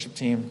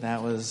team.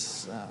 That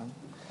was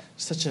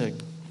such a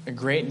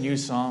great new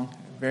song,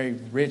 very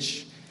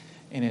rich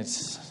in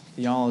its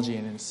theology,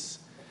 and it's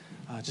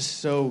just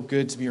so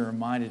good to be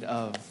reminded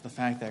of the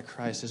fact that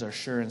Christ is our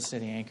sure and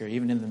steady anchor,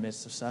 even in the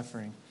midst of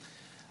suffering.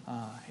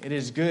 It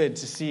is good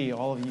to see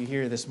all of you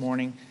here this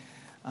morning.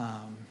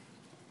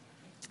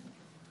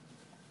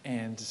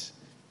 And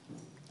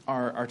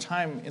our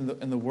time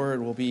in the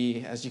Word will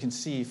be, as you can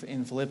see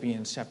in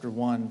Philippians chapter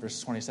 1,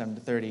 verses 27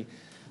 to 30.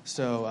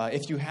 So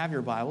if you have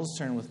your Bibles,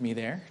 turn with me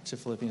there to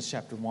Philippians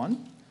chapter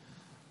 1,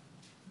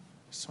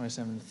 verses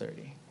 27 to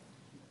 30.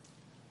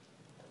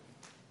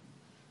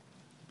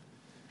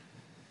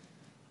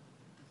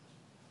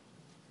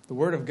 The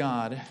Word of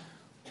God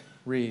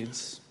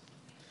reads,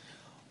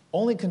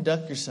 "Only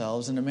conduct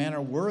yourselves in a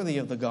manner worthy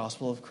of the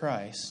gospel of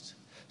Christ,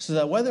 so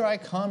that whether I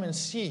come and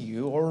see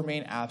you or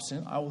remain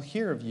absent, I will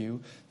hear of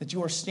you that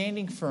you are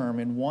standing firm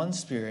in one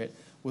spirit,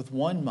 with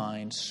one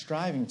mind,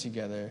 striving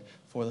together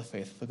for the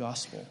faith of the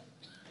gospel.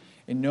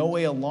 In no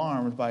way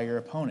alarmed by your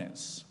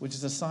opponents, which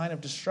is a sign of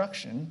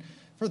destruction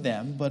for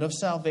them, but of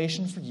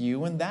salvation for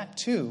you, and that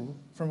too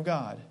from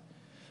God.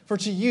 For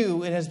to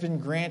you it has been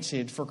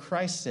granted for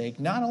Christ's sake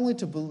not only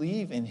to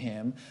believe in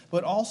him,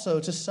 but also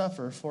to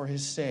suffer for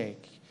his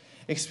sake,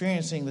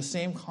 experiencing the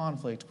same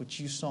conflict which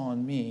you saw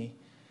in me,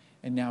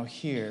 and now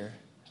hear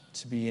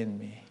to be in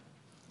me."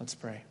 Let's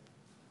pray.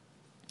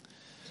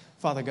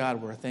 Father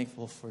God, we're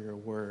thankful for your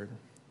word.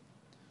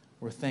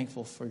 We're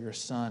thankful for your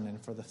Son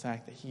and for the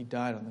fact that he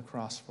died on the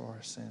cross for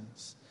our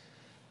sins.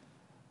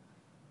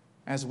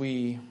 As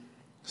we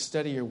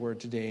study your word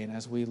today, and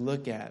as we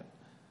look at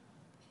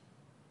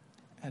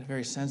a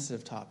very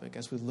sensitive topic,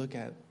 as we look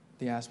at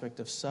the aspect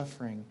of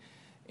suffering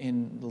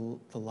in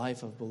the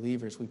life of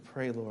believers, we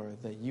pray,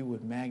 Lord, that you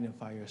would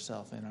magnify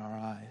yourself in our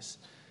eyes,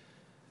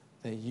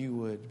 that you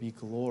would be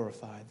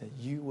glorified, that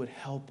you would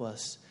help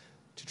us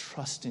to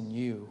trust in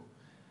you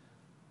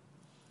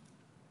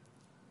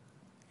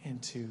and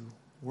to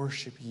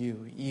worship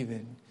you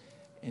even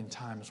in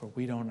times where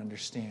we don't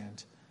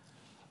understand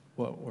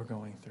what we're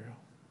going through.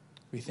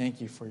 We thank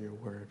you for your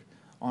word.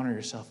 Honor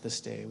yourself this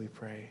day, we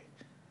pray.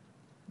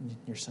 In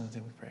your Son's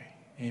name we pray.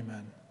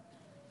 Amen.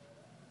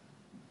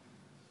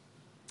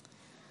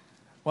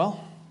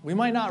 Well, we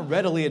might not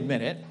readily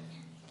admit it,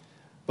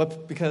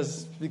 but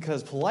because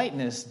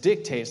politeness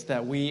dictates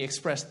that we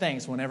express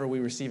thanks whenever we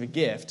receive a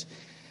gift.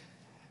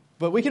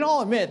 But we can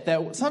all admit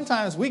that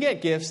sometimes we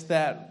get gifts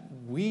that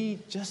we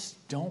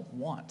just don't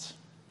want.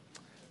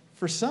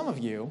 For some of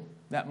you,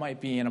 that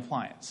might be an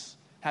appliance.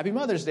 Happy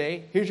Mother's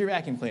Day, here's your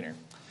vacuum cleaner.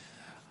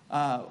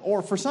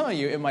 Or for some of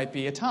you, it might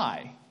be a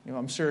tie.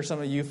 I'm sure some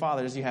of you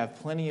fathers, you have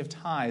plenty of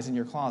ties in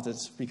your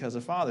closets because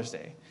of Father's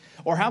Day.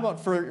 Or how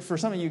about for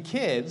some of you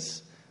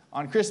kids,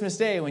 on Christmas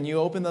Day when you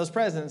open those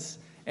presents,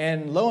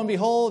 and lo and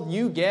behold,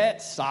 you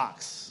get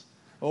socks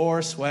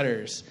or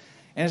sweaters.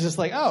 And it's just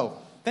like, oh,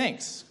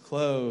 thanks,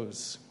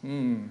 clothes.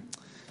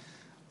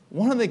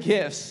 One of the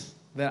gifts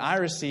that I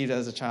received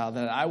as a child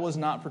that I was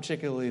not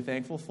particularly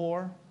thankful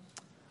for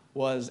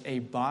was a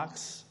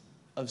box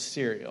of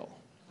cereal.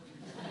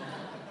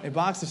 A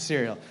box of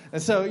cereal.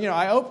 And so,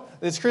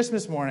 it's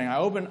Christmas morning. I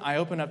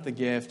open up the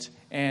gift,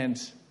 and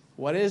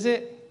what is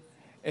it?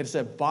 It's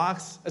a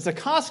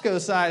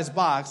Costco-sized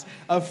box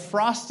of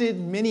Frosted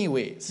Mini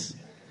Wheats.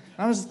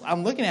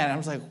 I'm looking at it, and I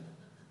was like,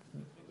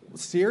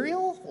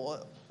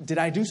 cereal? Did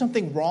I do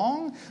something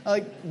wrong?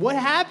 Like, what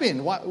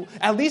happened?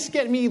 At least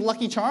get me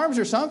Lucky Charms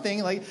or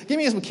something. Like, give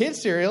me some kids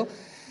cereal.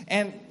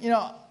 And,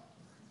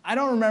 I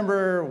don't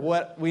remember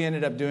what we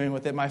ended up doing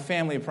with it. My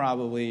family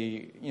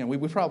probably,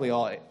 we probably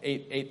all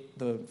ate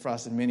the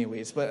Frosted Mini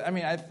Wheats. But,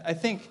 I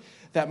think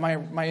that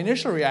my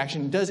initial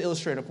reaction does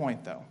illustrate a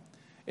point, though.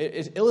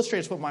 It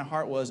illustrates what my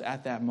heart was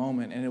at that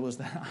moment, and it was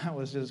that I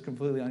was just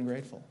completely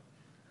ungrateful.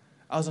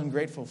 I was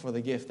ungrateful for the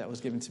gift that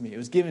was given to me. It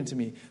was given to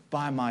me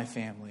by my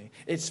family.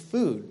 It's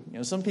food.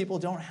 Some people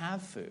don't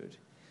have food.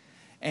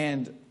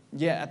 And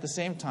yet, at the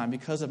same time,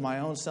 because of my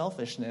own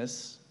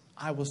selfishness,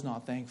 I was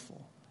not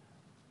thankful.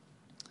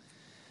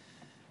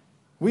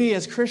 We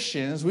as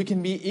Christians, we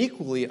can be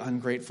equally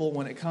ungrateful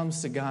when it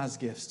comes to God's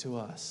gifts to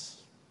us.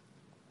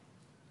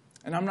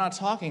 And I'm not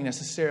talking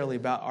necessarily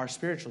about our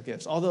spiritual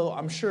gifts, although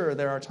I'm sure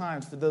there are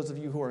times for those of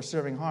you who are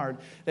serving hard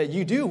that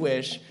you do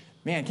wish,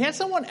 man, can't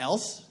someone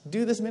else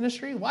do this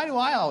ministry? Why do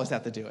I always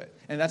have to do it?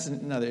 And that's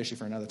another issue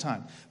for another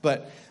time.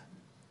 But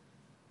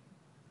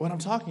what I'm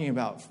talking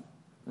about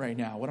right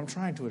now, what I'm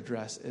trying to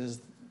address is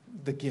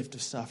the gift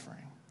of suffering.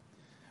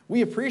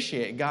 We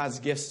appreciate God's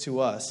gifts to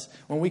us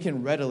when we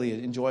can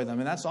readily enjoy them.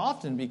 And that's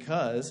often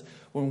because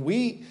when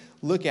we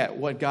look at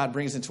what God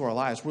brings into our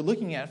lives, we're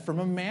looking at it from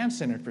a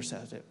man-centered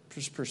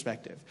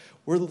perspective.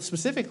 We're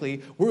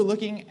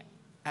looking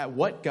at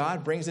what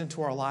God brings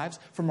into our lives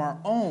from our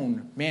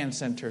own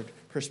man-centered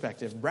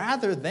perspective,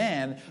 rather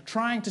than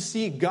trying to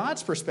see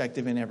God's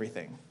perspective in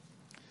everything.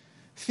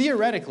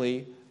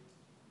 Theoretically,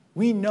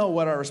 we know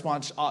what our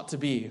response ought to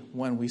be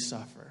when we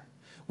suffer.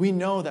 We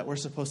know that we're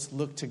supposed to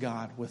look to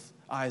God with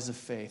eyes of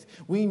faith.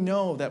 We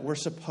know that we're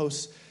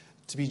supposed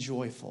to be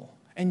joyful,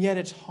 and yet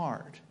it's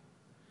hard.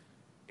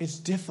 it's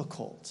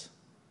difficult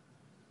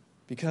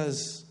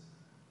because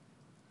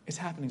it's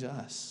happening to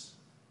us.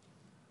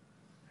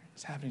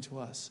 It's happening to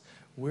us.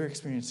 We're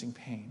experiencing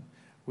pain.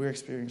 We're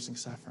experiencing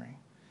suffering.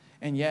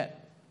 And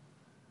yet,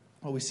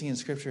 what we see in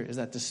Scripture is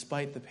that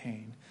despite the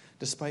pain,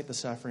 despite the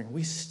suffering,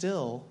 we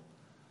still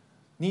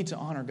need to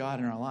honor God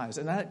in our lives.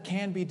 And that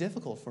can be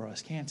difficult for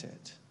us, can't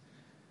it?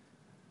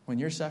 When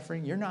you're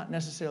suffering, you're not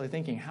necessarily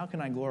thinking, how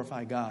can I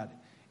glorify God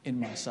in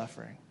my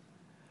suffering?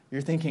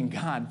 You're thinking,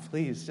 God,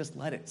 please, just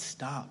let it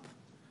stop.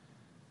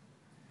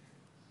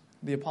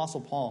 The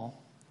Apostle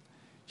Paul,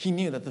 he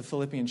knew that the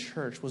Philippian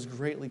church was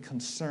greatly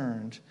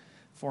concerned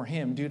for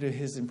him due to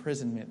his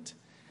imprisonment.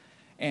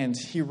 And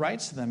he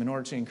writes to them in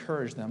order to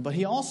encourage them. But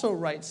he also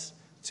writes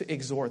to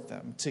exhort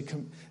them,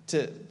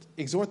 to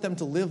exhort them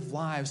to live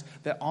lives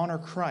that honor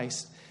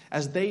Christ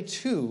as they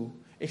too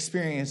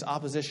experience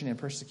opposition and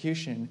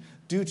persecution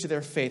due to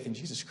their faith in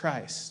Jesus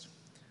Christ.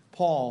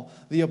 Paul,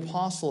 the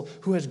apostle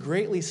who has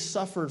greatly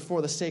suffered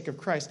for the sake of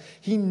Christ,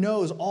 he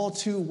knows all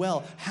too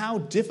well how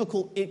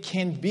difficult it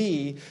can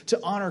be to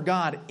honor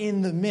God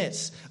in the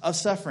midst of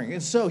suffering.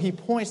 And so he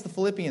points the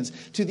Philippians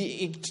to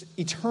the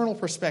eternal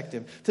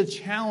perspective, to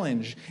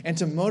challenge and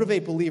to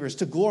motivate believers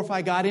to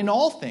glorify God in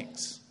all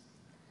things.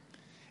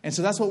 And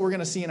so that's what we're going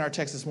to see in our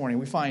text this morning.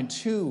 We find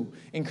two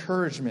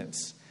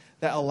encouragements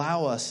that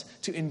allow us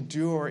to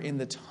endure in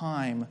the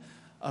time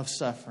of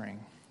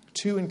suffering.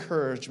 Two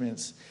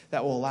encouragements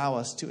that will allow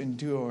us to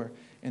endure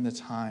in the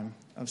time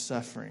of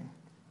suffering.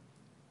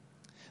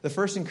 The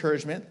first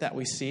encouragement that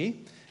we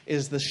see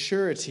is the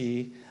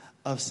surety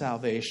of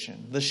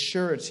salvation. The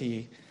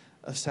surety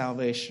of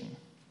salvation.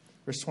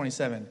 Verse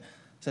 27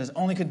 says,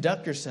 "Only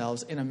conduct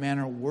yourselves in a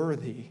manner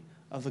worthy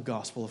of the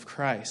gospel of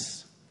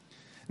Christ."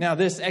 Now,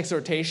 this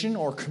exhortation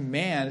or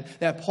command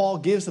that Paul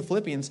gives the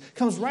Philippians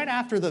comes right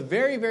after the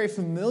very, very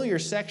familiar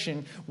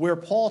section where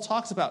Paul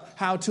talks about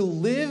how to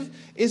live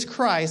is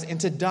Christ and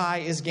to die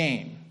is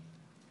gain.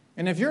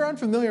 And if you're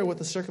unfamiliar with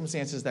the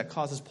circumstances that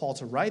causes Paul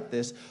to write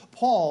this,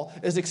 Paul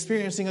is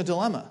experiencing a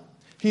dilemma.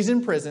 He's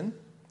in prison,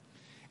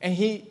 and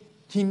he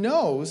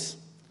knows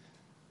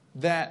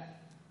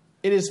that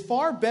it is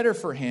far better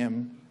for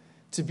him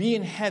to be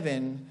in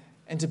heaven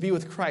and to be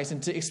with Christ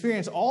and to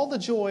experience all the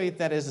joy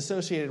that is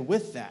associated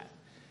with that.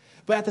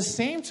 But at the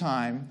same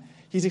time,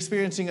 he's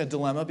experiencing a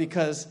dilemma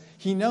because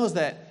he knows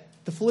that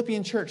the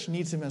Philippian church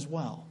needs him as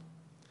well.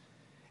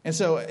 And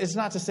so it's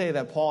not to say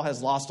that Paul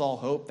has lost all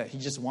hope, that he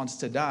just wants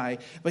to die,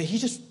 but he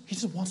just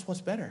wants what's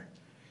better.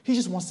 He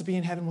just wants to be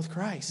in heaven with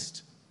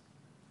Christ.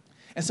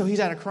 And so he's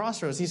at a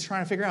crossroads. He's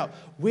trying to figure out,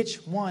 which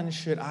one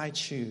should I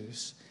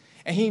choose?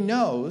 And he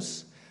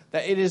knows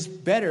that it is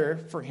better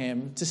for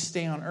him to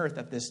stay on earth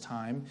at this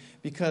time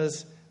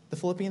because the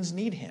Philippians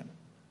need him.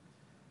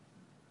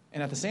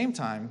 And at the same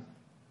time,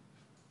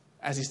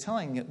 as he's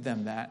telling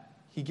them that,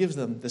 he gives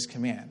them this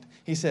command.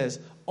 He says,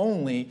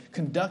 only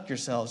conduct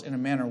yourselves in a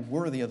manner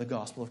worthy of the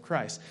gospel of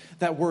Christ.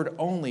 That word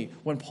only,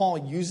 when Paul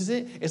uses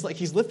it, it's like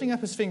he's lifting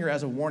up his finger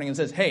as a warning and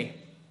says, hey,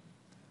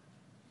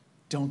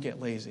 don't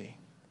get lazy.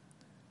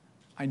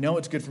 I know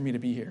it's good for me to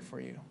be here for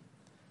you,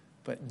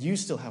 but you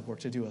still have work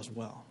to do as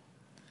well.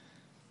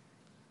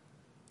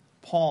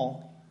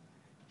 Paul,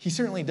 he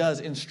certainly does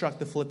instruct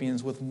the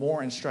Philippians with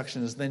more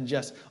instructions than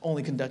just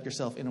only conduct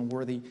yourself in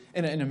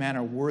a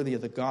manner worthy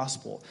of the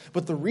gospel.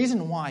 But the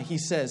reason why he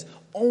says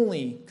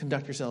only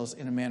conduct yourselves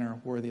in a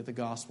manner worthy of the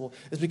gospel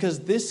is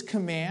because this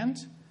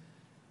command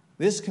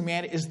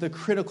is the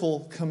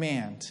critical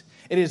command.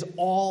 It is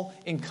all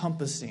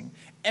encompassing.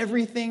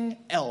 Everything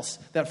else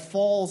that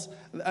falls,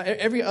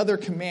 every other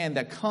command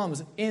that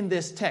comes in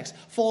this text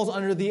falls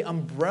under the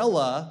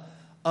umbrella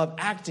of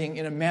acting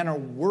in a manner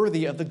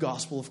worthy of the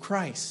gospel of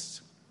Christ.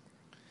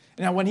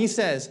 Now, when he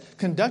says,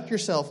 conduct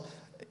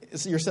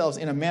yourselves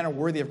in a manner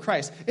worthy of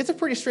Christ, it's a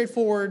pretty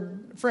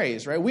straightforward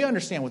phrase, right? We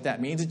understand what that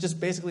means. It just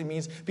basically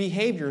means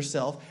behave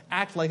yourself,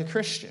 act like a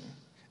Christian.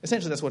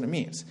 Essentially, that's what it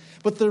means.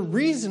 But the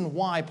reason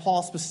why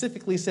Paul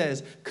specifically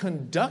says,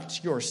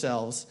 conduct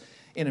yourselves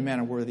in a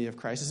manner worthy of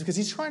Christ is because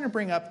he's trying to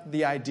bring up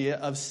the idea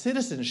of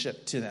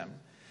citizenship to them.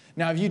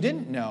 Now, if you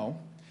didn't know,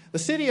 the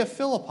city of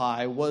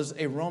Philippi was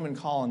a Roman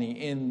colony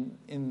in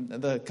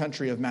the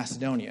country of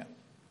Macedonia.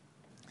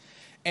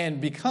 And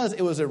because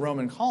it was a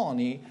Roman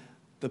colony,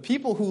 the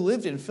people who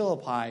lived in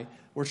Philippi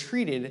were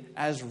treated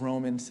as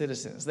Roman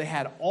citizens. They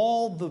had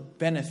all the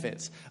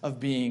benefits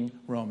of being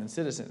Roman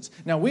citizens.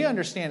 Now, we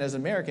understand as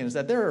Americans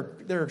that there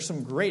are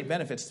some great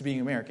benefits to being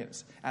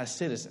Americans as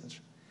citizens.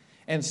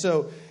 And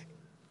so,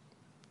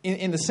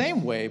 in the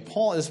same way,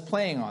 Paul is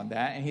playing on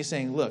that, and he's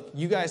saying, look,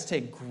 you guys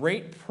take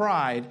great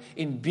pride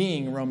in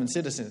being Roman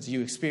citizens.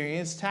 You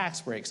experience tax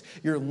breaks.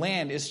 Your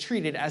land is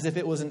treated as if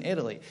it was in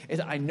Italy.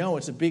 I know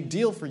it's a big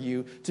deal for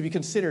you to be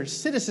considered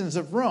citizens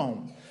of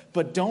Rome,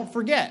 but don't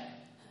forget,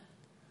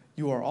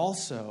 you are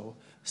also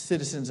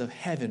citizens of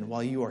heaven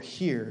while you are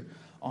here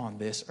on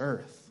this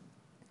earth.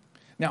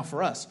 Now,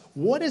 for us,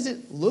 what does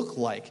it look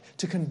like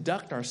to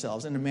conduct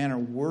ourselves in a manner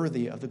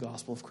worthy of the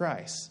gospel of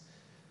Christ?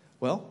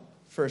 Well,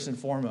 first and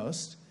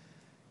foremost,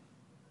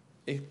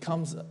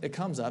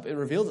 it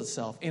reveals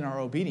itself in our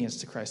obedience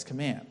to Christ's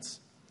commands.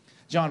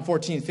 John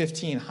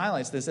 14:15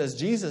 highlights this as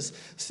Jesus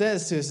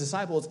says to his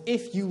disciples,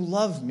 "If you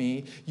love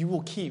me, you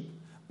will keep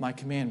my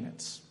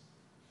commandments."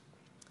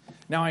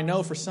 Now, I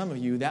know for some of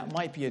you that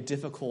might be a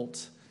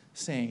difficult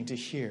saying to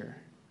hear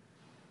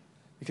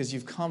because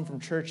you've come from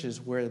churches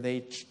where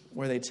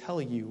they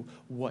tell you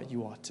what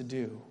you ought to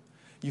do.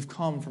 You've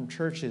come from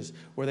churches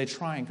where they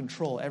try and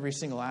control every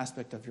single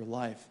aspect of your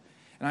life.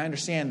 And I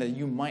understand that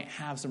you might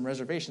have some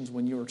reservations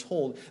when you are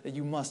told that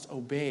you must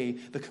obey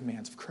the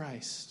commands of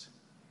Christ.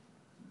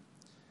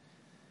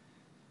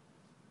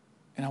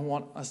 And I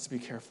want us to be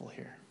careful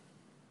here.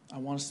 I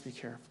want us to be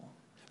careful.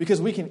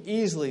 Because we can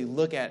easily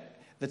look at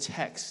the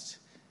text.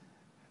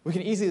 We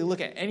can easily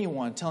look at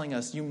anyone telling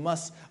us you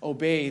must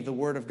obey the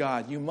word of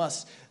God. You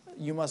must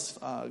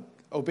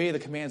obey the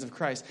commands of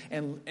Christ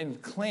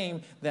and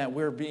claim that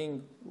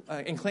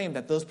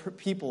those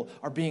people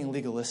are being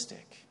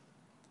legalistic.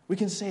 We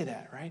can say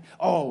that, right?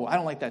 Oh, I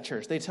don't like that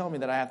church. They tell me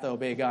that I have to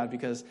obey God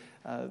because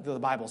the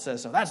Bible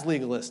says so. That's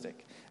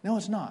legalistic. No,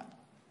 it's not.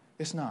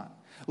 It's not.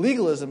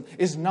 Legalism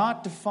is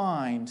not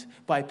defined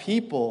by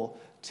people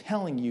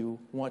telling you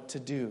what to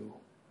do.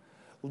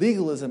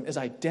 Legalism is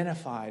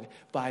identified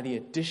by the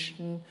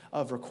addition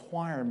of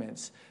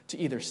requirements to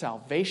either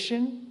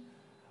salvation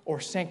or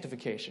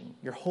sanctification,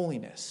 your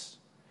holiness.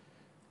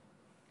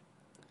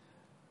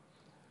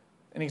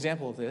 An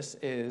example of this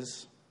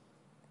is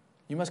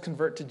you must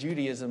convert to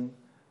Judaism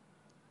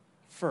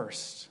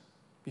first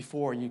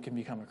before you can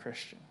become a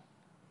Christian.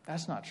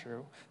 That's not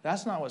true.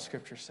 That's not what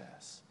Scripture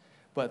says.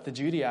 But the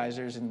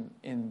Judaizers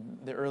in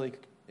the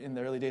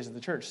early days of the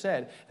church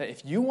said that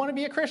if you want to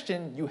be a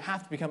Christian, you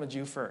have to become a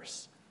Jew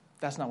first.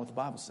 That's not what the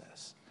Bible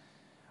says.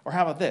 Or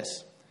how about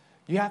this?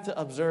 You have to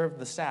observe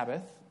the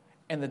Sabbath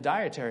and the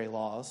dietary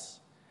laws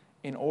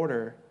in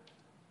order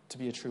to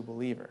be a true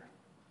believer.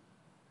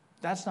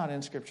 That's not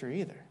in Scripture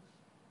either.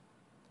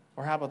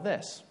 Or how about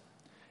this?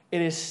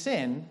 It is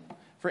sin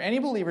for any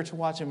believer to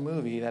watch a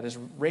movie that is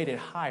rated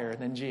higher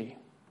than G.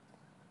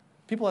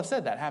 People have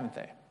said that, haven't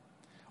they?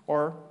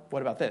 Or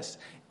what about this?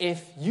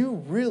 If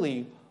you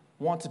really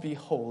want to be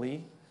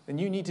holy, then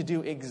you need to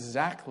do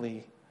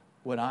exactly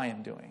what I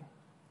am doing.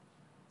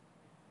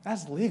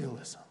 That's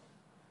legalism.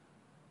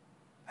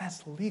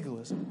 That's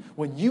legalism.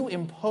 When you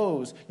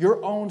impose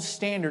your own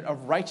standard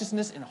of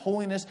righteousness and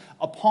holiness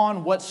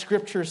upon what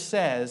Scripture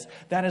says,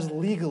 that is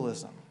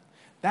legalism.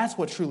 That's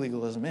what true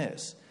legalism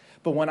is.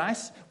 But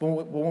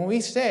when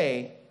we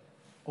say,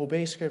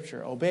 obey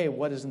Scripture, obey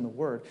what is in the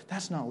Word,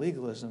 that's not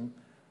legalism.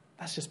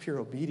 That's just pure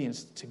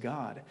obedience to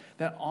God.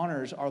 That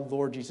honors our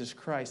Lord Jesus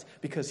Christ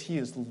because He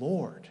is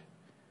Lord.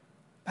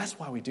 That's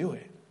why we do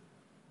it.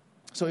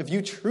 So if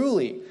you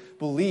truly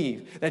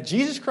believe that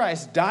Jesus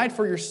Christ died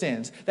for your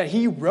sins, that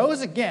He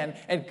rose again,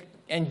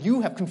 and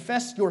you have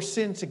confessed your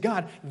sin to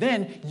God,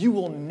 then you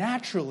will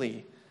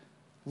naturally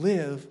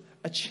live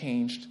a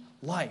changed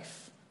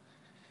life.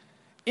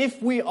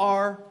 If we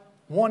are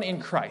one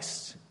in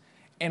Christ,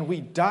 and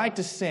we died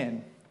to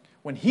sin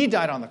when He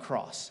died on the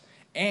cross,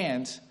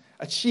 and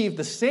achieved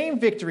the same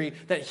victory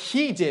that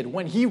He did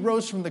when He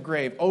rose from the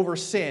grave over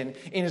sin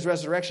in His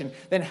resurrection,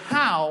 then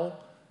how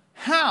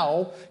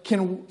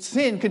can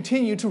sin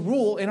continue to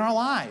rule in our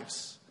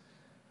lives?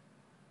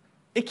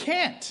 It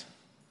can't.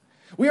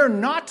 We are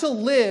not to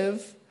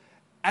live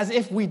as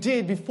if we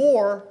did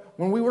before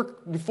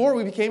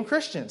we became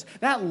Christians.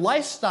 That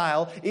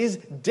lifestyle is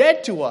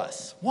dead to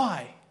us.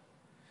 Why?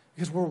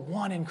 Because we're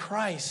one in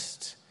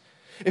Christ.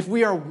 If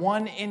we are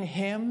one in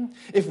Him,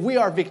 if we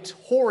are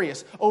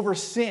victorious over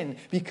sin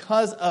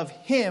because of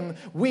Him,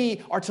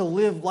 we are to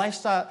live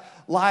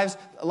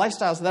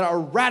lifestyles that are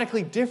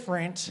radically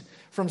different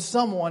from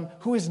someone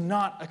who is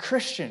not a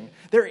Christian.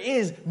 There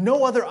is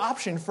no other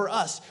option for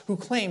us who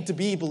claim to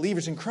be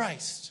believers in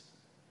Christ.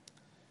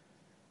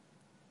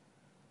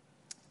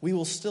 We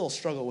will still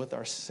struggle with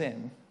our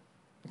sin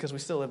because we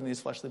still live in these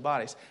fleshly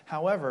bodies.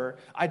 However,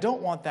 I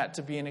don't want that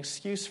to be an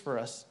excuse for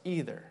us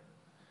either.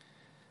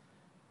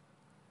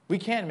 We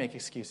can make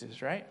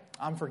excuses, right?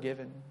 I'm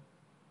forgiven.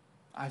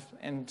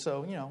 And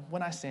so,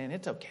 when I sin,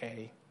 it's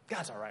okay.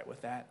 God's all right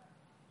with that.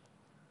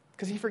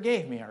 Because He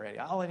forgave me already.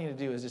 All I need to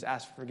do is just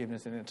ask for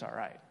forgiveness and it's all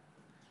right.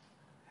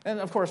 And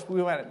of course,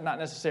 we might not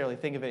necessarily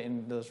think of it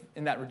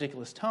in that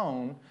ridiculous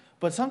tone,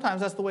 but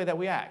sometimes that's the way that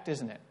we act,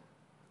 isn't it?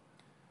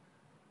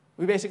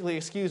 We basically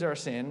excuse our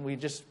sin. We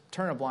just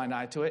turn a blind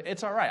eye to it.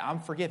 It's all right. I'm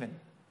forgiven.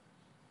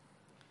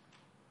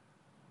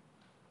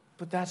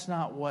 But that's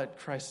not what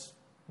Christ's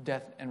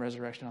death and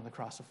resurrection on the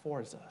cross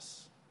affords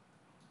us.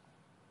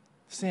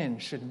 Sin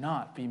should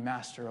not be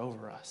master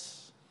over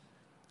us.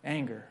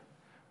 Anger,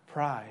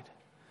 pride,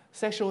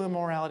 sexual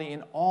immorality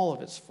in all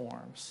of its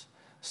forms,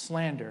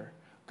 slander,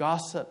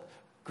 gossip,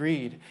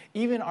 greed,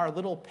 even our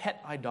little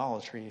pet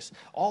idolatries,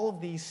 all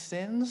of these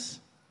sins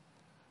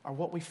are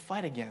what we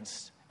fight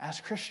against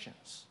as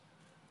Christians.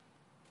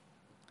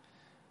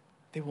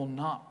 They will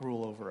not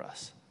rule over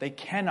us. They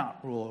cannot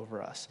rule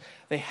over us.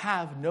 They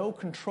have no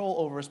control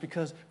over us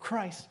because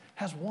Christ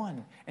has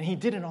won, and He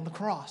did it on the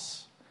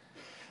cross.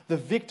 The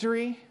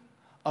victory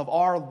of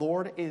our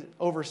Lord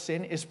over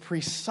sin is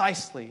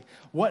precisely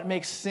what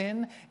makes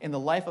sin in the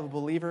life of a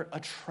believer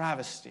a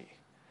travesty,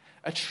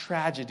 a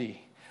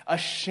tragedy, a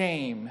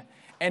shame,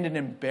 and an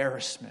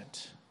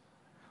embarrassment.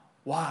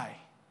 Why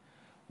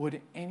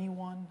would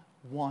anyone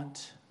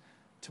want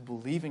to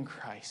believe in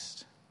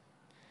Christ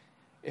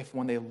if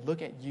when they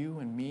look at you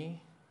and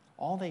me,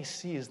 all they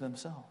see is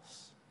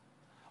themselves?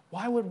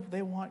 Why would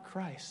they want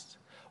Christ?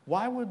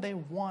 Why would they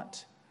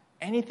want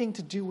anything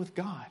to do with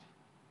God?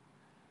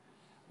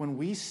 When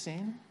we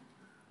sin,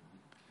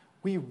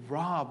 we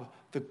rob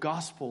the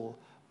gospel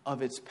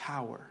of its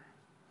power.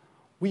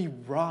 We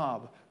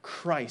rob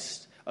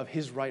Christ of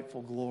his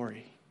rightful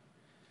glory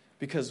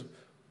because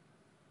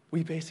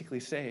we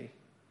basically say,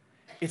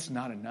 it's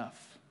not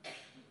enough.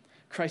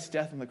 Christ's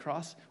death on the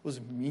cross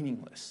was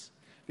meaningless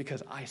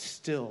because I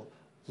still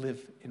live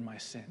in my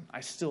sin. I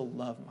still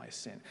love my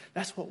sin.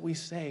 That's what we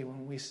say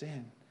when we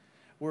sin.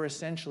 We're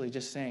essentially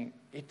just saying,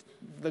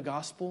 the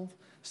gospel,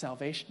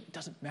 salvation, it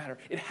doesn't matter.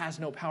 It has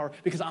no power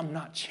because I'm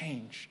not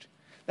changed.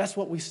 That's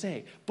what we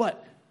say.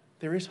 But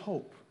there is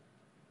hope.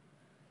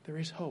 There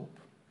is hope.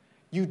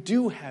 You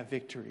do have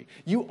victory.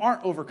 You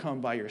aren't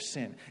overcome by your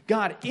sin.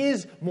 God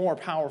is more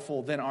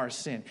powerful than our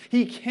sin.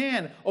 He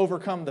can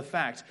overcome the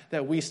fact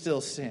that we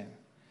still sin.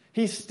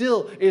 He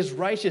still is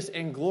righteous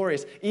and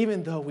glorious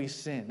even though we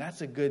sin.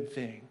 That's a good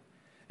thing.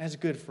 That's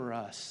good for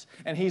us.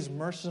 And he's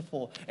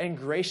merciful and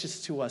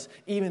gracious to us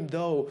even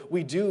though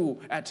we do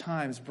at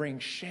times bring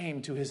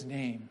shame to his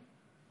name.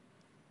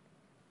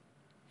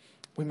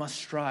 We must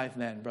strive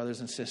then, brothers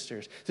and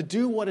sisters, to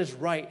do what is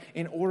right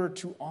in order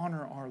to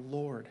honor our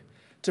Lord,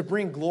 to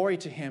bring glory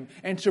to him,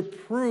 and to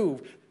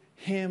prove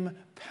him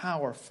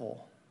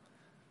powerful.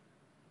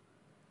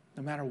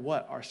 No matter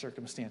what our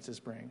circumstances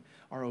bring,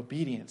 our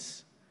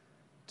obedience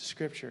to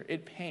Scripture,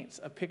 it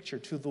paints a picture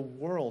to the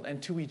world and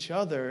to each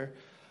other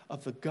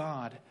of the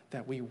God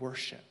that we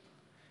worship.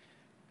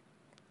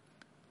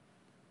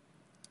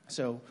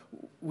 So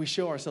we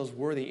show ourselves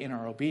worthy in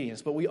our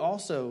obedience, but we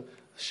also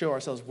show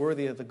ourselves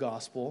worthy of the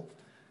gospel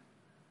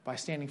by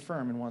standing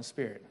firm in one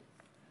spirit.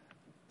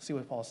 See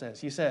what Paul says.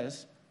 He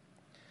says,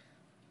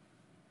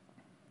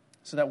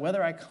 so that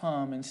whether I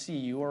come and see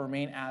you or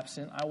remain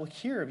absent, I will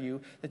hear of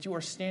you that you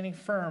are standing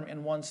firm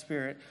in one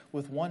spirit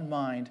with one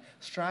mind,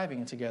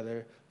 striving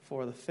together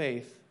for the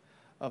faith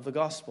of the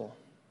gospel.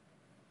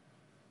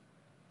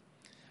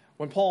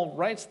 When Paul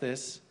writes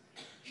this,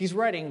 he's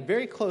writing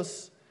very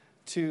close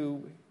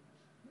to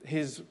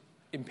his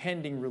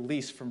impending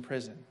release from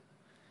prison.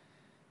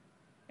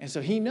 And so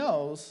he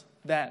knows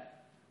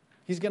that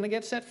he's going to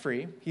get set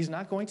free. He's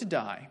not going to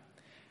die.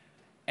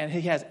 And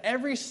he has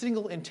every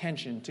single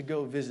intention to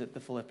go visit the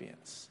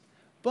Philippians.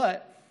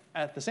 But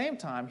at the same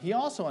time, he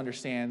also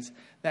understands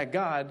that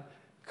God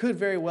could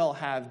very well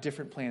have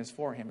different plans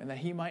for him and that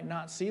he might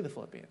not see the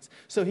Philippians.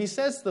 So he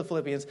says to the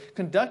Philippians,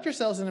 conduct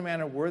yourselves in a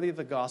manner worthy of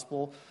the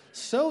gospel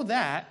so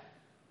that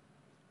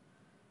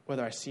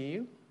whether I see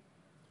you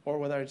or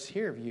whether I just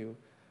hear of you,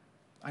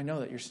 I know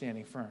that you're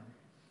standing firm.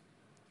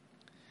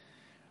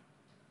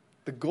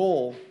 The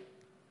goal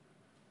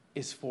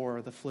is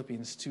for the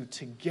Philippians to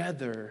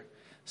together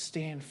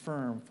stand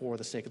firm for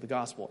the sake of the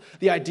gospel.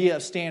 The idea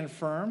of stand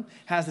firm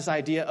has this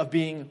idea of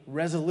being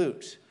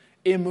resolute,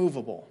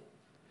 immovable.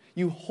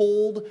 You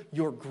hold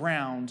your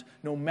ground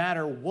no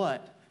matter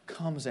what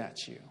comes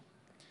at you.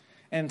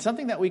 And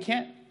something that we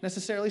can't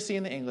necessarily see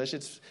in the English,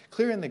 it's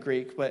clear in the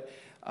Greek, but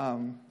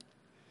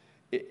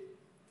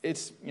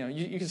it's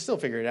you can still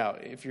figure it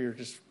out if you're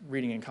just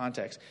reading in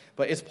context.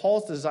 But it's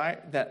Paul's desire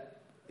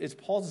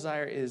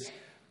is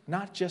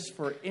not just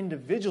for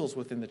individuals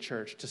within the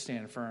church to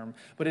stand firm,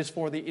 but it's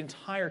for the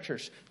entire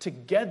church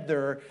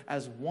together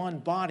as one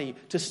body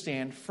to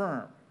stand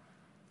firm.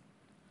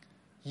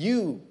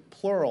 You,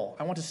 plural.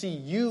 I want to see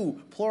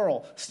you,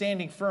 plural,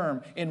 standing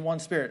firm in one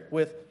spirit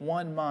with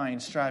one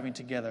mind striving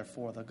together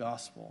for the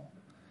gospel.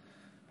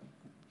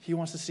 He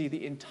wants to see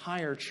the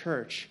entire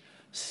church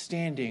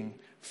standing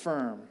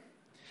firm.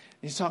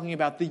 He's talking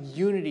about the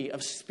unity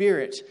of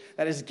spirit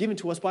that is given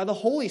to us by the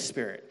Holy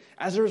Spirit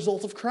as a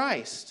result of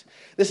Christ.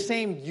 The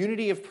same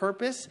unity of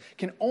purpose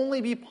can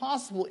only be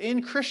possible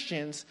in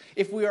Christians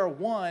if we are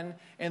one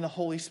in the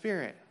Holy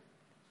Spirit.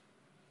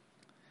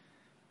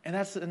 And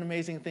that's an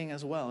amazing thing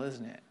as well,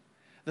 isn't it?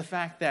 The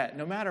fact that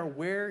no matter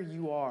where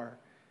you are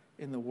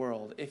in the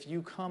world, if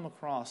you come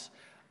across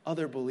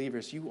other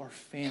believers, you are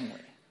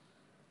family.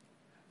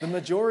 The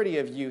majority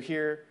of you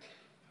here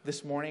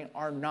this morning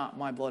are not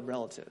my blood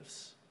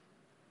relatives,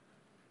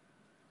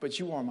 but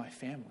you are my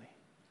family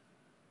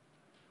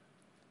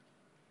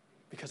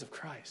because of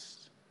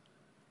Christ.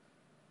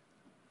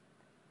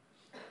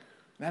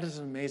 That is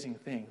an amazing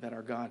thing that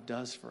our God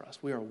does for us.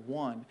 We are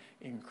one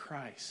in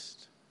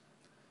Christ.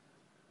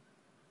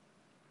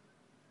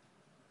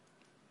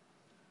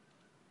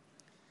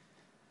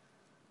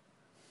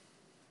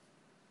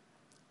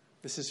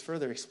 This is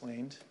further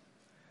explained.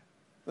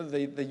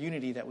 The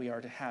unity that we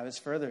are to have is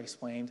further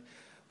explained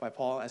by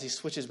Paul as he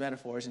switches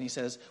metaphors, and he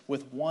says,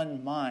 with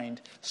one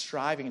mind,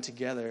 striving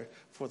together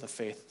for the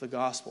faith of the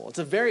gospel. It's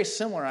a very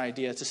similar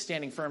idea to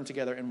standing firm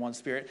together in one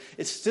spirit.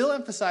 It still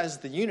emphasizes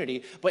the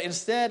unity,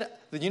 the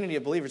unity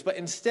of believers, but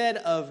instead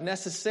of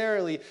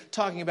necessarily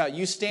talking about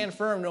you stand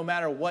firm no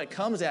matter what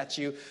comes at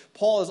you,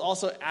 Paul is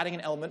also adding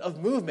an element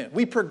of movement.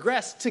 We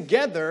progress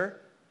together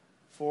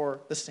for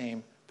the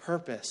same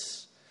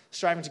purpose.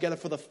 Striving together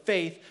for the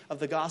faith of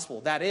the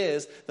gospel. That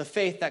is, the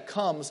faith that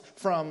comes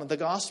from the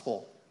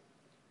gospel.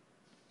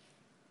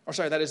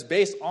 That is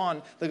based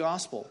on the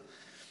gospel.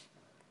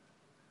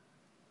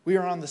 We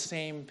are on the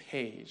same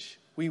page.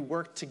 We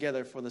work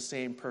together for the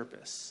same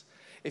purpose.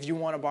 If you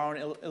want to borrow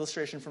an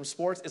illustration from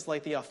sports, it's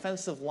like the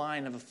offensive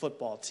line of a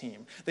football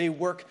team. They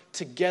work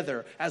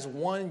together as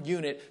one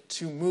unit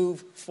to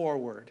move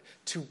forward,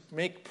 to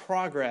make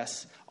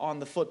progress on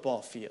the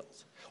football field.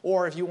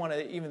 Or if you want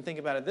to even think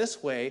about it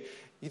this way,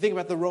 you think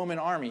about the Roman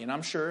army, and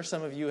I'm sure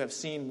some of you have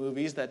seen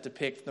movies that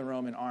depict the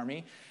Roman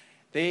army.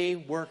 They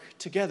work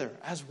together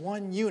as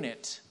one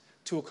unit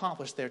to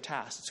accomplish their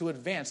tasks, to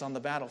advance on the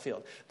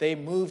battlefield. They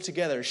move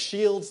together,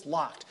 shields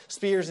locked,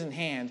 spears in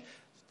hand,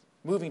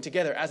 moving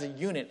together as a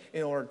unit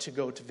in order to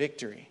go to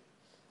victory.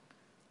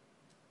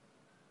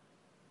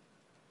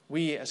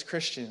 We as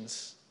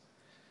Christians,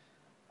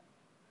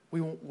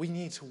 we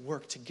need to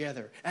work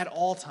together at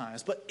all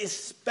times, but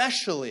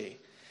especially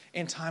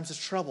in times of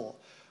trouble.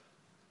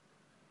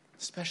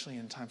 Especially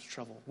in times of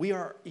trouble. We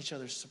are each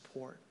other's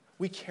support.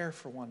 We care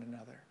for one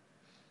another.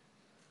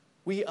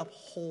 We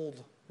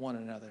uphold one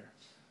another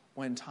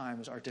when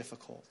times are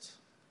difficult.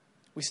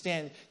 We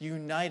stand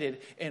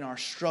united in our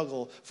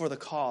struggle for the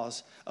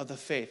cause of the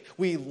faith.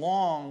 We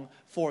long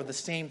for the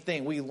same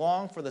thing. We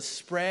long for the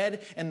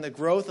spread and the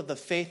growth of the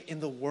faith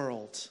in the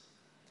world.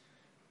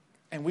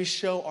 And we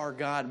show our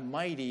God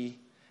mighty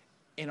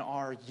in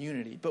our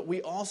unity. But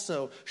we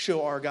also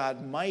show our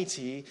God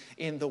mighty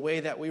in the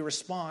way that we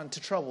respond to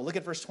trouble. Look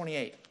at verse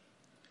 28.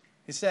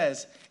 He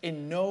says,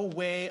 in no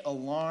way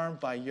alarmed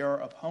by your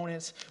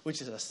opponents,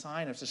 which is a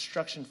sign of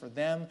destruction for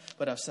them,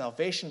 but of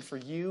salvation for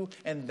you,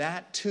 and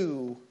that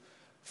too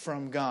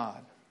from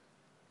God.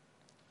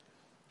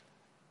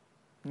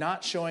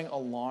 Not showing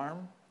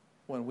alarm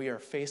when we are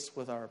faced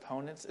with our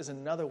opponents is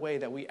another way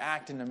that we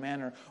act in a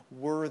manner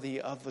worthy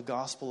of the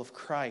gospel of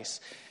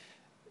Christ.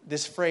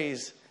 This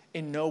phrase,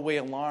 in no way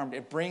alarmed,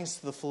 it brings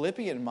to the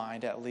Philippian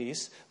mind, at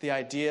least, the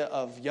idea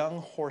of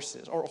young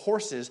horses, or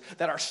horses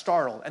that are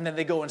startled, and then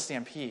they go and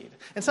stampede.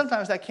 And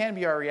sometimes that can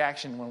be our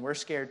reaction when we're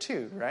scared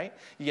too, right?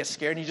 You get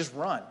scared and you just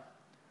run.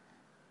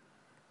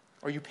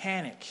 Or you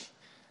panic.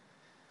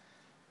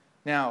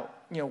 Now,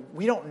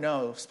 we don't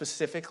know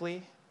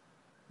specifically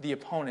the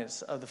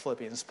opponents of the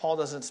Philippians. Paul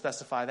doesn't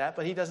specify that,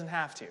 but he doesn't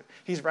have to.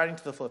 He's writing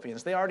to the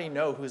Philippians. They already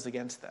know who's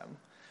against them.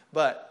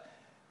 But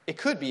it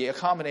could be a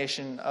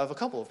combination of a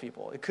couple of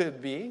people. It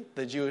could be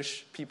the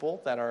Jewish people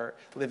that are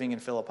living in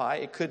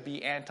Philippi. It could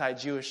be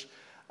anti-Christian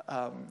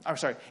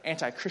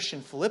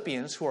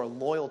Philippians who are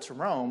loyal to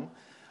Rome.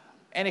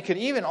 And it could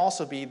even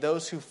also be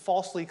those who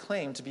falsely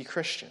claim to be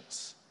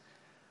Christians.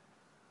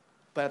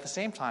 But at the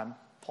same time,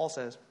 Paul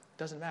says, it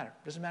doesn't matter.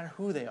 It doesn't matter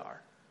who they are.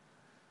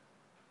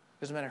 It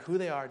doesn't matter who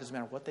they are. It doesn't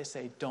matter what they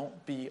say.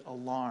 Don't be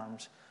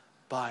alarmed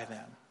by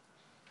them.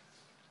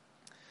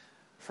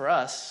 For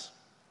us,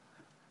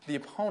 the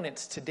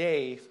opponents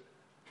today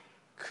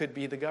could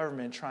be the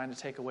government trying to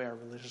take away our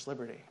religious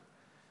liberty.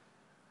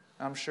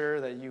 I'm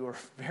sure that you are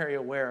very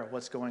aware of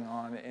what's going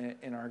on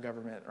in our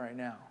government right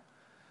now.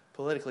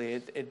 Politically,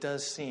 it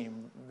does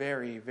seem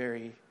very,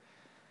 very,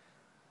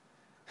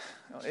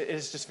 it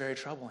is just very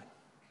troubling.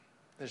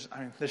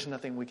 There's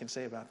nothing we can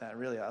say about that,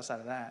 really, outside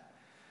of that.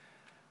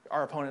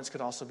 Our opponents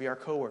could also be our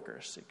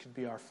coworkers. It could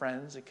be our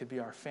friends. It could be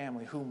our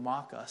family who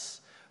mock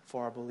us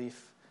for our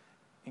belief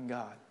in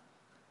God.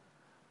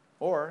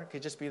 Or it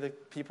could just be the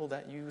people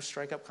that you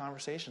strike up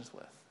conversations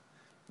with.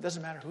 It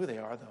doesn't matter who they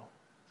are, though.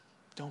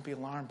 Don't be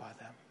alarmed by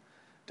them.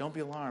 Don't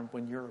be alarmed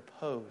when you're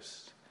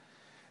opposed.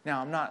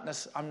 Now,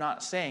 I'm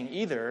not saying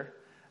either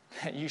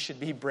that you should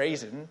be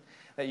brazen,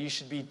 that you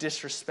should be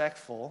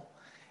disrespectful,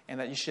 and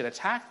that you should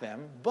attack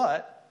them,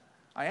 but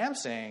I am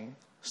saying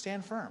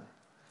stand firm.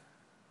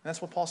 And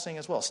that's what Paul's saying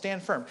as well.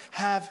 Stand firm.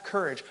 Have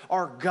courage.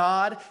 Our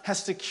God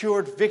has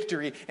secured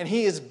victory, and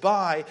he is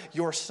by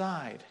your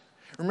side.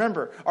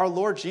 Remember, our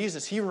Lord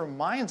Jesus, he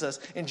reminds us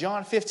in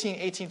John 15,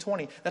 18,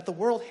 20, that the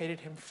world hated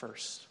him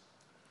first.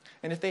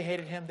 And if they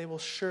hated him, they will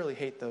surely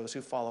hate those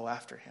who follow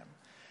after him.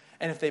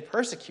 And if they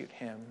persecute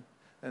him,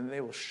 then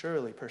they will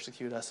surely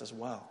persecute us as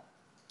well.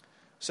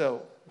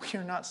 So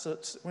we're not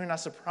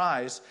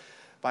surprised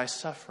by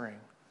suffering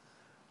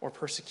or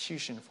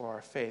persecution for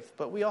our faith.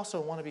 But we also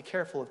want to be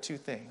careful of two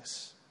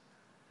things.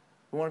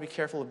 We want to be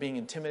careful of being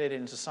intimidated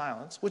into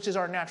silence, which is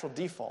our natural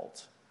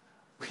default.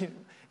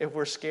 If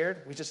we're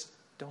scared, we just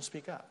don't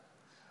speak up.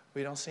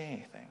 We don't say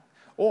anything.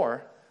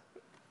 Or,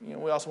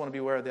 we also want to be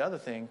aware of the other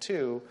thing,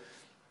 too.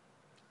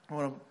 We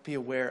want to be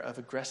aware of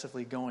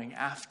aggressively going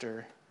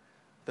after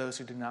those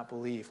who do not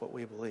believe what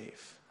we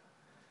believe.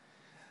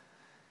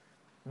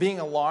 Being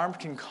alarmed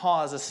can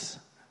cause us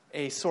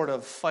a sort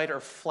of fight or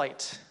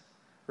flight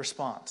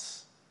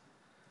response.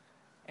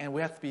 And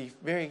we have to be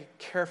very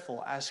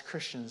careful as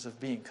Christians of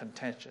being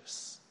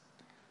contentious.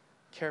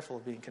 Careful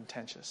of being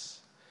contentious.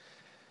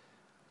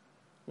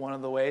 One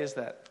of the ways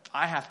that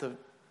I have to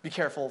be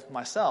careful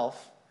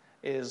myself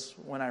is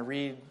when I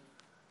read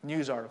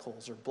news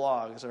articles or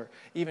blogs or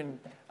even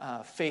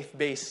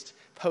faith-based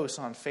posts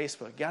on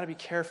Facebook. You got to be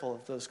careful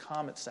of those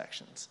comment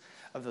sections,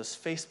 of those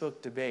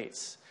Facebook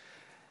debates.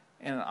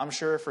 And I'm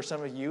sure for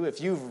some of you,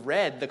 if you've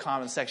read the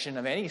comment section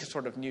of any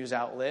sort of news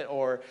outlet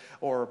or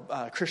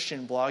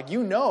Christian blog,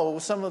 you know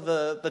some of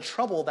the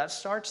trouble that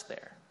starts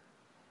there.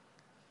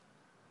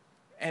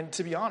 And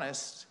to be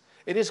honest,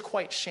 it is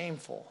quite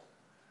shameful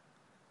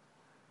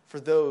for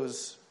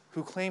those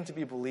who claim to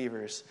be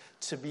believers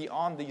to be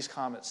on these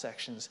comment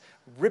sections,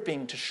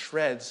 ripping to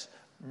shreds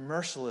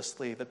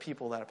mercilessly the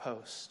people that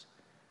post.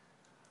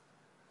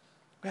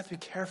 We have to be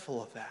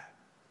careful of that.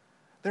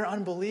 They're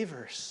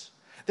unbelievers.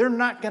 They're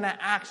not going to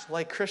act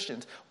like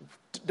Christians.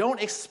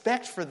 Don't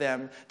expect for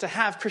them to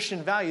have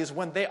Christian values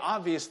when they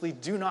obviously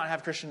do not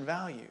have Christian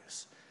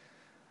values.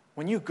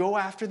 When you go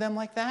after them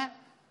like that,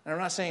 and I'm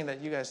not saying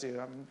that you guys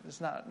do. It's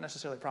not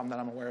necessarily a problem that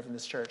I'm aware of in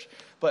this church.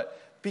 But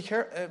be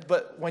careful.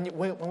 But when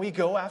we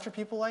go after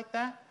people like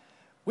that,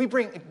 we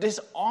bring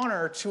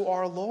dishonor to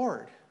our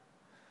Lord.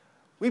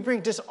 We bring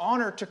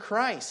dishonor to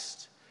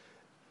Christ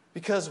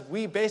because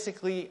we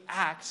basically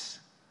act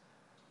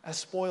as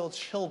spoiled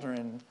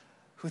children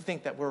who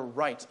think that we're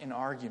right in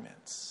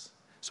arguments.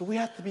 So we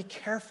have to be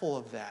careful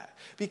of that.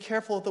 Be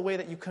careful of the way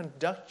that you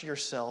conduct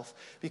yourself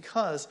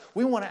because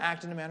we want to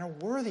act in a manner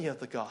worthy of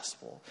the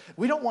gospel.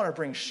 We don't want to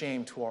bring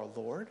shame to our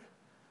Lord.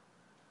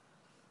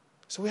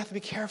 So we have to be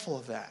careful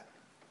of that.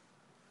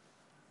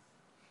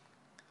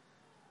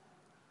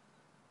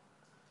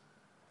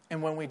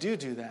 And when we do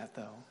that,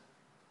 though,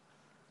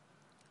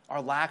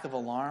 our lack of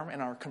alarm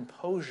and our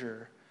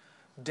composure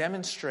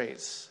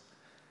demonstrates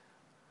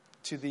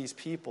to these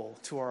people,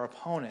 to our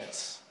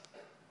opponents,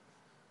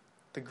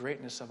 the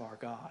greatness of our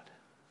God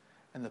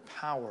and the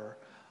power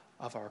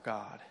of our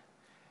God.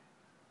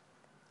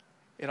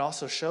 It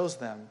also shows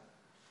them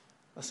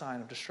a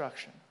sign of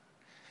destruction.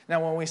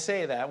 Now, when we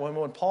say that, when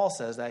Paul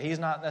says that, he's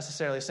not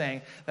necessarily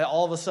saying that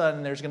all of a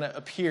sudden there's going to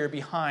appear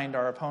behind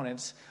our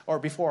opponents or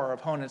before our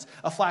opponents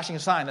a flashing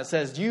sign that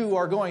says, you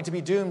are going to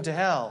be doomed to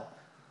hell.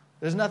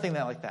 There's nothing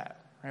like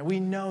that. Right? We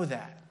know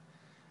that.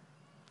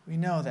 We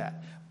know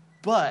that.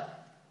 But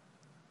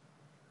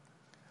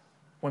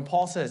when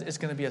Paul says it's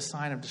going to be a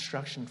sign of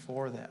destruction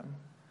for them,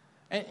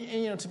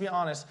 and to be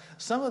honest,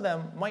 some of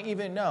them might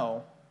even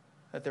know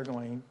that they're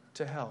going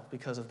to hell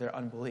because of their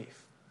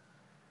unbelief.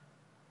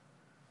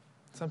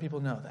 Some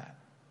people know that.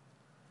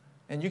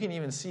 And you can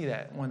even see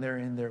that when they're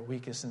in their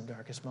weakest and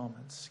darkest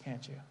moments,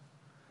 can't you?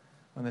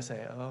 When they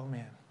say, oh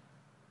man,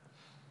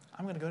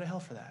 I'm going to go to hell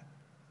for that.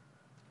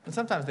 And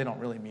sometimes they don't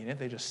really mean it,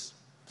 they just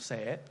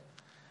say it.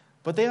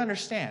 But they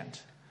understand.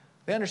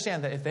 They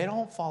understand that if they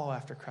don't follow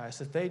after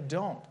Christ, if they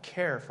don't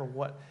care for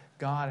what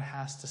God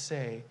has to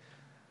say,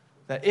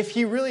 that if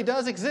he really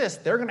does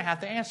exist, they're going to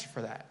have to answer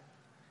for that.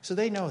 So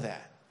they know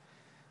that.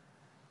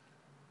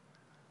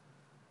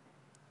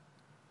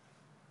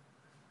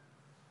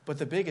 But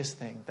the biggest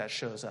thing that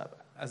shows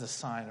up as a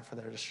sign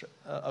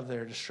of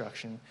their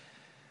destruction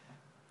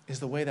is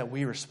the way that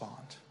we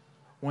respond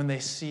when they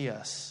see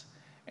us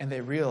and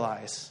they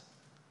realize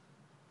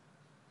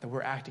that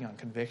we're acting on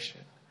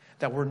conviction,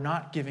 that we're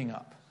not giving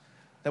up,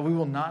 that we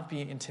will not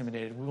be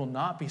intimidated, we will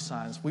not be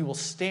silenced, we will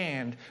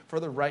stand for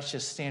the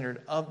righteous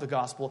standard of the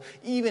gospel,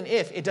 even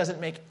if it doesn't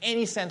make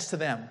any sense to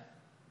them.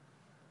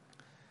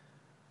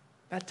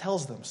 That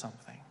tells them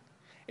something.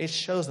 It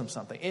shows them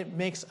something. It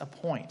makes a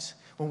point.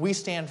 When we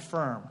stand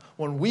firm,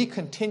 when we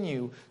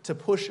continue to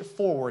push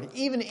forward,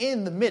 even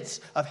in the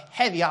midst of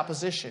heavy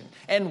opposition,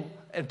 and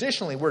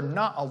additionally, we're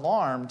not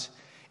alarmed,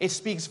 it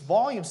speaks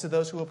volumes to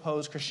those who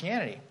oppose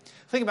Christianity.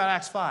 Think about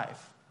Acts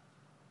 5.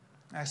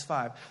 Acts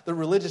 5. The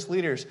religious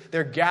leaders,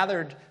 they're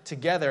gathered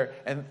together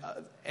and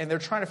they're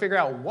trying to figure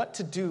out what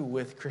to do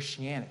with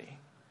Christianity.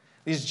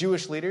 These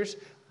Jewish leaders,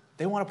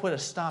 they want to put a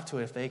stop to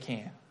it if they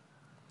can.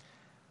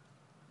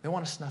 They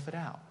want to snuff it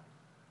out.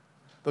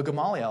 But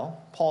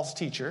Gamaliel, Paul's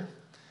teacher,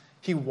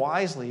 he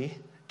wisely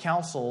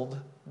counseled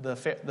the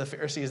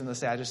Pharisees and the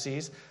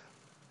Sadducees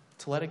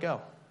to let it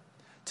go,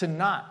 to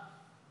not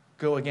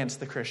go against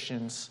the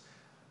Christians,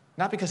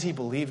 not because he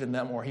believed in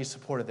them or he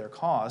supported their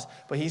cause,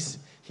 but he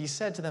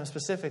said to them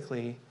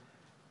specifically,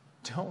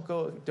 don't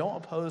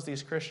oppose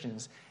these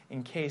Christians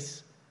in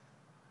case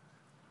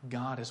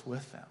God is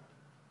with them.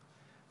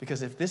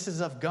 Because if this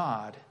is of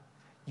God,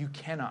 you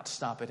cannot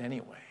stop it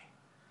anyway.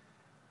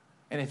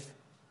 And if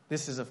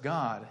this is of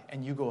God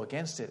and you go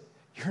against it,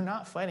 you're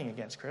not fighting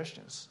against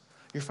Christians.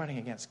 You're fighting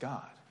against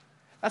God.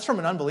 That's from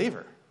an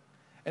unbeliever.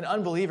 An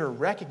unbeliever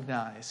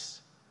recognized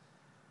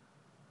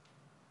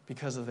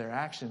because of their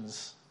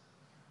actions,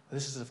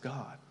 this is of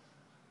God.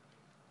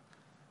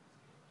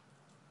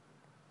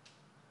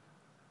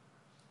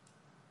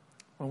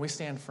 When we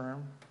stand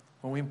firm,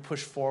 when we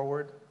push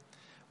forward,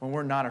 when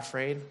we're not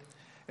afraid,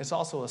 it's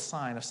also a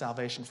sign of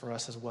salvation for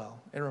us as well.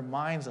 It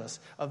reminds us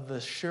of the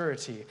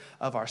surety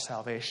of our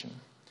salvation.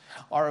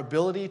 Our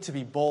ability to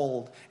be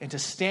bold and to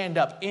stand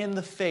up in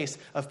the face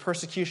of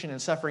persecution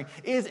and suffering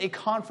is a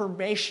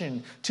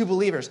confirmation to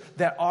believers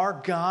that our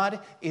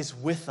God is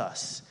with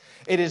us.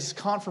 It is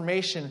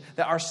confirmation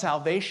that our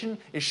salvation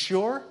is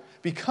sure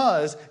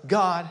because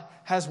God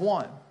has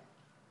won.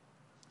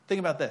 Think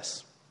about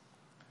this.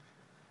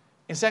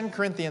 In 2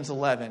 Corinthians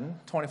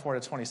 11, 24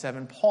 to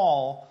 27,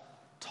 Paul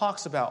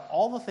talks about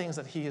all the things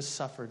that he has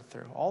suffered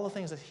through, all the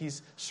things that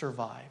he's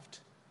survived.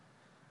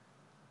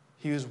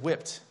 He was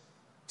whipped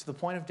to the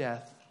point of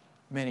death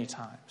many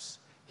times.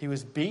 He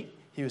was beat,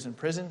 he was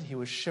imprisoned, he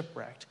was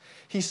shipwrecked.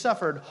 He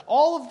suffered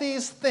all of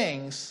these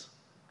things,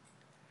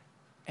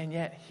 and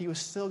yet he was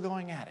still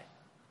going at it.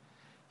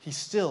 He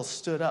still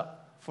stood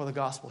up for the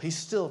gospel. He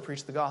still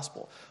preached the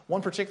gospel.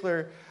 One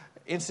particular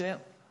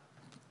incident,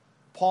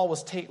 Paul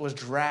was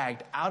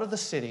dragged out of the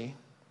city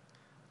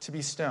to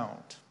be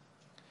stoned.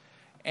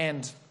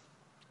 And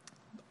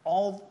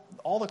all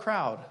the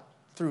crowd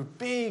threw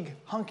big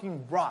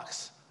hunking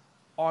rocks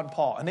on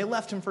Paul, and they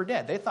left him for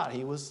dead. They thought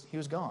he was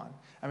gone.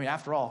 I mean,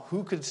 after all,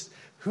 who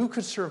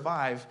could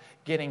survive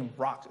getting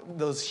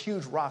those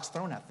huge rocks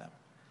thrown at them?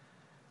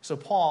 So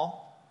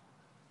Paul,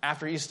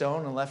 after he's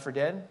stoned and left for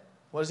dead,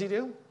 what does he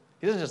do?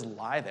 He doesn't just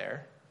lie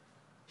there.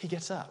 He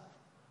gets up.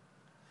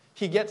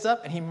 He gets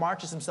up and he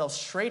marches himself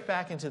straight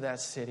back into that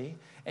city,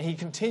 and he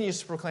continues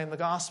to proclaim the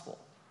gospel.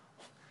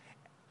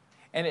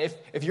 And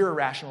if you're a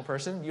rational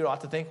person, you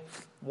ought to think,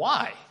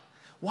 why?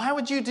 Why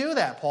would you do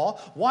that, Paul?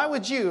 Why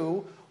would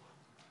you,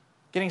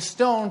 getting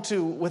stoned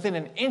to within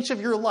an inch of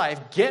your life,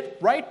 get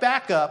right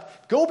back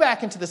up, go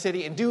back into the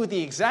city, and do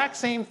the exact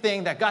same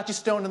thing that got you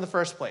stoned in the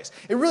first place?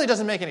 It really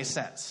doesn't make any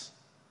sense.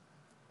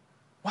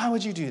 Why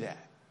would you do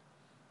that?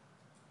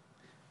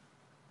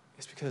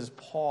 It's because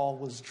Paul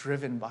was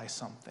driven by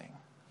something.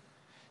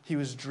 He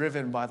was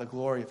driven by the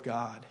glory of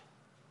God.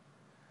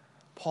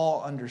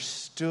 Paul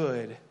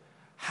understood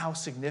how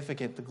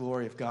significant the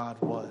glory of God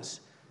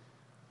was.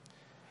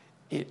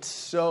 It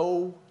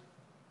so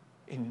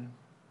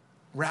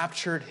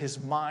enraptured his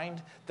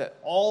mind that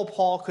all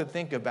Paul could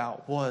think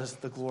about was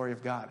the glory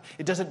of God.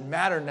 It doesn't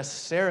matter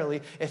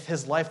necessarily if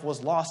his life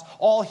was lost.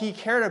 All he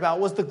cared about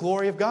was the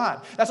glory of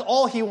God. That's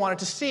all he wanted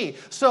to see.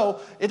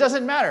 So it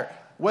doesn't matter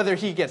whether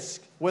he gets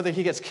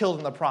killed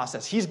in the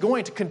process. He's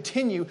going to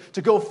continue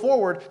to go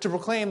forward to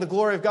proclaim the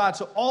glory of God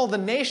to all the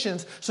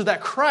nations so that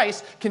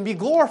Christ can be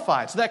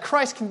glorified, so that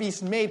Christ can be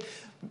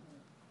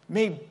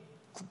made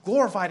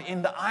glorified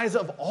in the eyes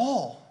of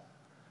all.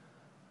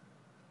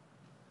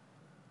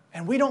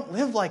 And we don't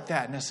live like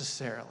that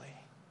necessarily.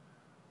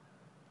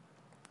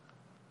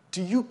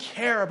 Do you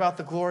care about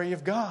the glory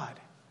of God?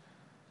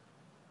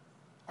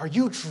 Are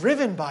you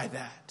driven by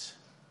that?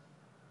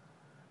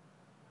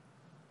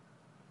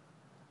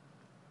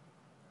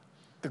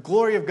 The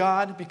glory of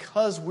God,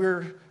 because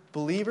we're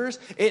believers,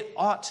 it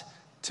ought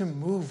to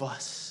move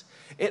us.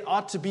 It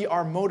ought to be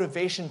our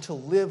motivation to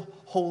live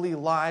holy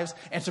lives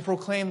and to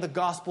proclaim the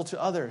gospel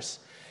to others.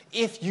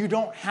 If you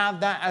don't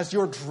have that as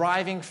your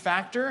driving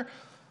factor,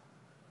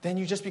 then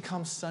you just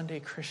become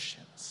Sunday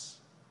Christians,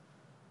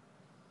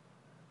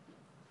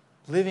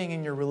 living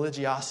in your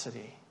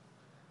religiosity.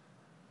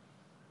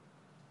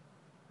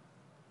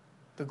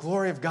 The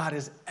glory of God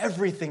is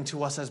everything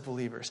to us as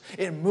believers.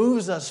 It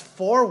moves us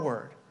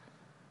forward.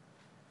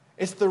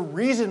 It's the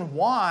reason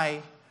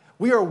why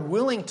we are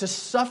willing to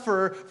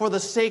suffer for the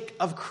sake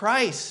of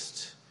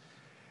Christ.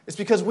 It's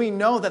because we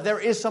know that there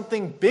is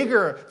something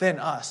bigger than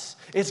us.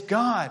 It's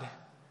God.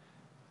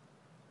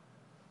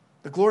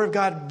 The glory of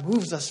God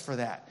moves us for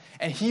that.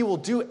 And He will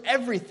do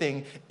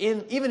everything,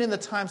 even in the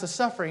times of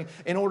suffering,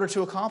 in order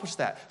to accomplish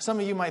that.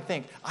 Some of you might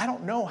think, I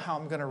don't know how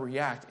I'm going to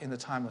react in the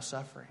time of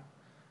suffering.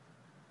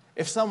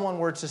 If someone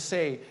were to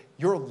say,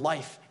 your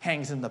life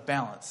hangs in the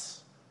balance,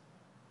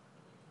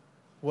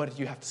 what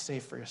do you have to say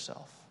for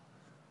yourself?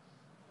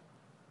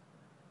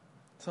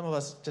 Some of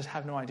us just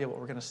have no idea what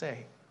we're going to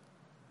say.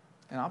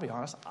 And I'll be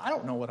honest, I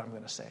don't know what I'm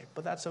going to say,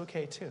 but that's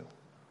okay too.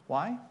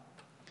 Why?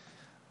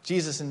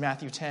 Jesus in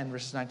Matthew 10,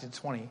 verses 19 to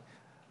 20,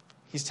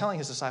 He's telling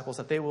His disciples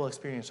that they will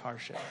experience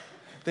hardship.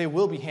 They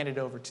will be handed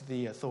over to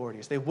the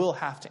authorities. They will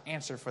have to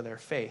answer for their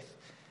faith.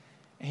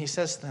 And He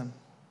says to them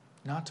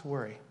not to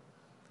worry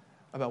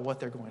about what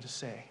they're going to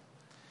say,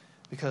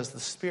 because the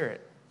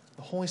Spirit,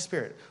 the Holy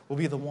Spirit, will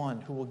be the one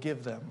who will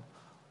give them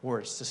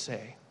words to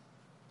say.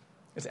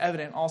 It's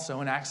evident also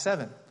in Acts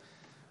 7,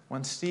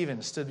 when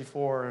Stephen stood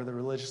before the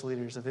religious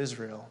leaders of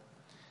Israel.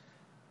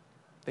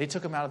 They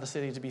took him out of the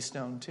city to be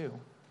stoned too.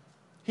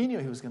 He knew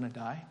he was going to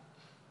die.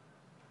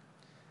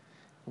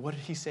 What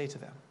did he say to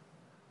them?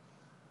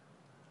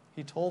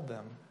 He told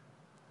them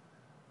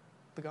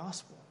the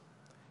gospel.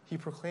 He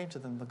proclaimed to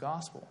them the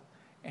gospel.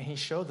 And he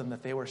showed them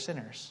that they were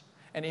sinners.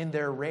 And in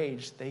their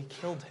rage, they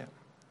killed him.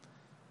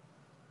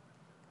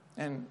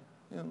 And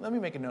let me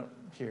make a note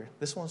here.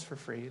 This one's for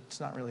free. It's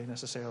not really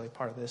necessarily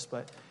part of this,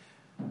 but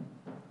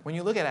when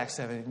you look at Acts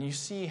 7 and you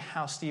see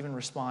how Stephen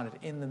responded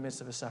in the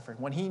midst of his suffering,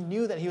 when he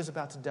knew that he was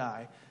about to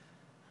die,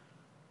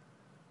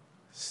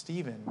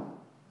 Stephen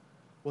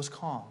was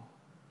calm.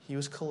 He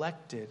was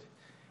collected,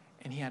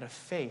 and he had a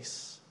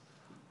face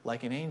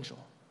like an angel.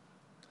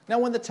 Now,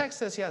 when the text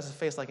says he has a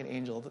face like an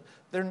angel,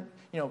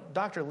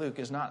 Dr. Luke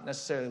is not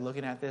necessarily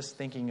looking at this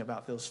thinking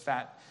about those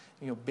fat,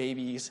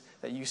 babies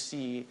that you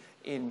see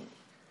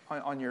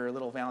on your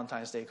little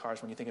Valentine's Day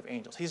cards when you think of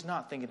angels. He's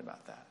not thinking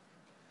about that.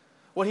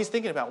 What he's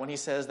thinking about when he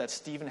says that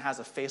Stephen has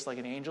a face like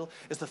an angel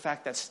is the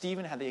fact that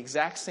Stephen had the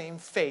exact same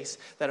face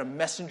that a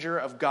messenger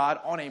of God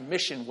on a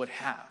mission would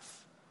have.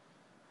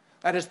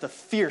 That is the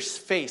fierce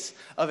face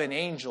of an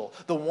angel,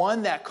 the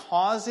one that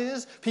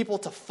causes people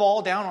to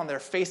fall down on their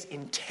face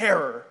in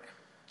terror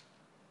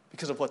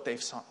because of what they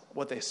saw.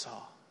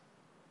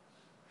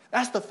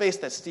 That's the face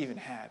that Stephen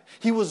had.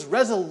 He was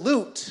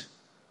resolute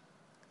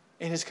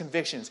in his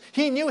convictions.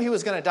 He knew he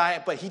was going to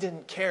die, but he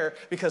didn't care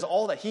because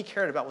all that he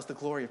cared about was the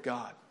glory of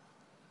God,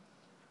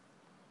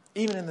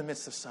 even in the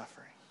midst of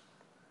suffering.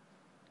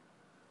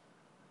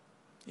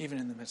 Even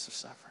in the midst of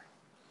suffering.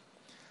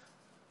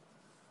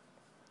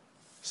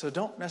 So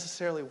don't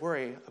necessarily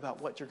worry about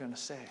what you're going to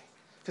say,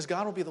 because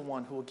God will be the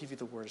one who will give you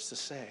the words to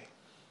say.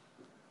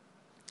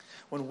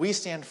 When we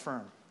stand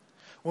firm,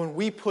 when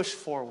we push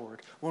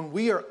forward, when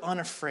we are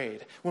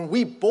unafraid, when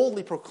we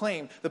boldly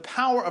proclaim the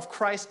power of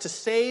Christ to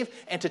save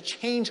and to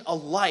change a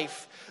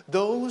life,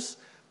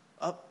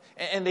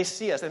 and they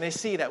see us, and they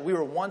see that we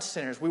were once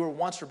sinners, we were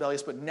once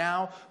rebellious, but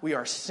now we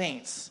are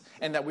saints,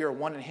 and that we are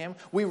one in Him,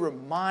 we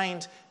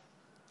remind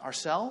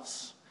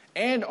ourselves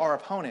and our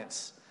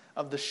opponents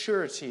of the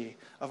surety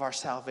of our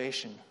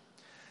salvation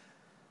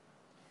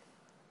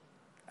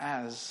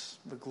as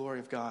the glory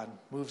of God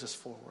moves us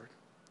forward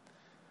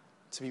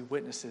to be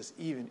witnesses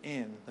even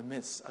in the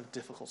midst of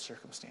difficult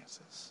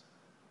circumstances.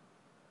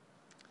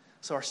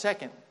 So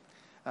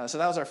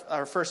that was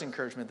our first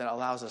encouragement that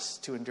allows us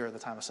to endure the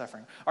time of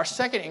suffering. Our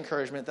second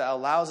encouragement that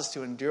allows us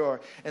to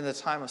endure in the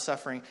time of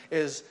suffering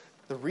is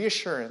the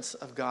reassurance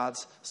of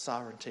God's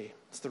sovereignty.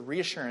 It's the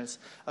reassurance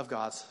of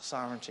God's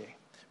sovereignty.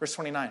 Verse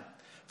 29.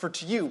 For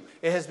to you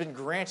it has been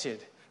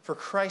granted, for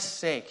Christ's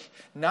sake,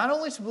 not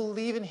only to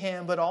believe in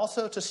Him, but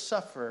also to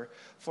suffer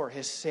for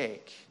His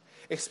sake,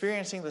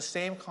 experiencing the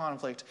same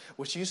conflict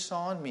which you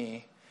saw in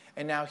me,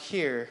 and now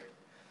hear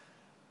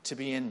to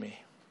be in me.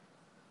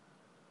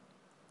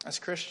 As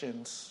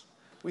Christians,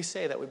 we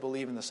say that we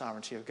believe in the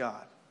sovereignty of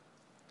God.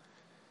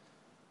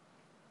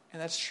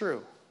 And that's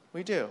true.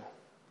 We do.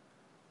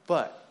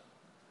 But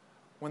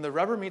when the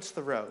rubber meets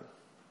the road,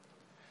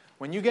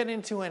 when you get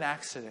into an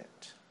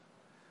accident,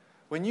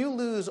 when you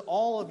lose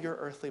all of your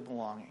earthly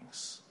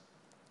belongings,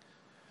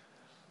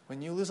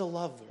 when you lose a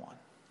loved one,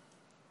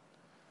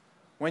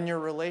 when your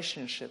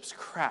relationships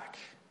crack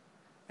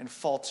and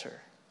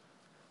falter,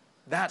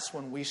 that's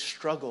when we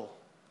struggle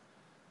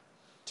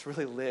to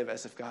really live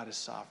as if God is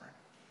sovereign.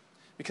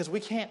 Because we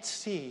can't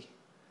see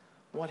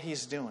what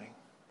He's doing.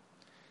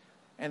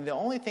 And the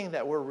only thing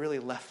that we're really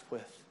left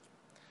with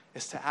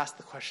is to ask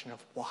the question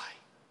of why?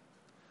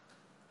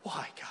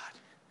 Why, God?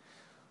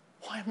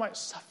 Why am I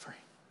suffering?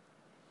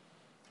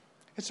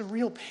 It's a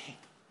real pain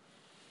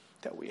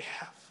that we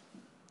have.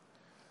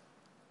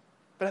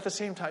 But at the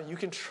same time, you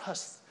can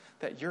trust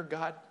that your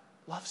God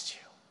loves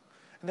you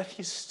and that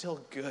He's still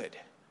good.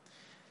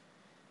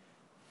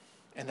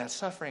 And that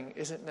suffering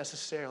isn't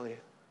necessarily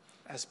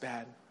as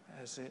bad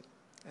as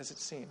it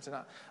seems. And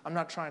I'm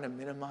not trying to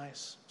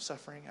minimize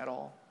suffering at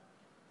all.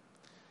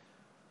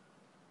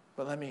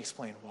 But let me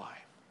explain why.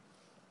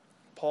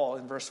 Paul,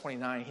 in verse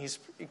 29,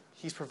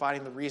 he's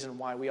providing the reason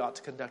why we ought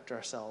to conduct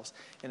ourselves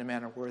in a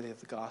manner worthy of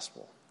the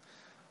gospel.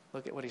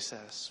 Look at what he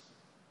says.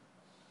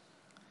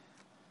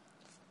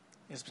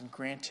 It has been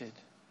granted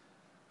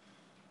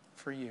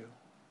for you,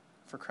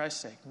 for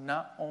Christ's sake,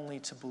 not only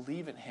to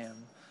believe in Him,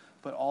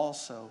 but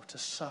also to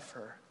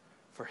suffer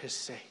for His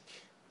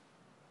sake.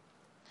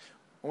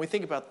 When we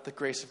think about the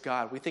grace of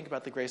God, we think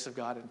about the grace of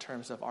God in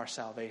terms of our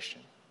salvation.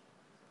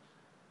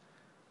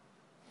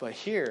 But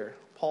here,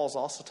 Paul's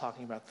also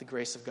talking about the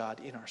grace of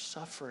God in our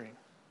suffering.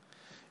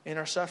 In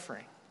our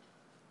suffering.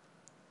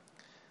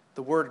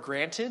 The word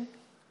granted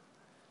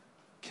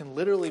can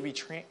literally be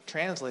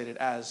translated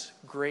as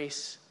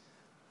grace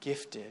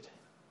gifted.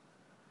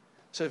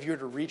 So if you were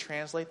to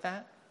retranslate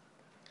that,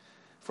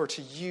 for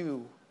to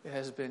you it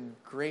has been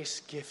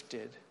grace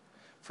gifted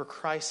for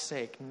Christ's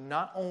sake,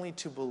 not only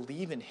to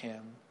believe in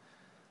Him,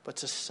 but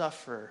to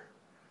suffer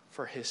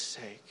for His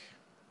sake.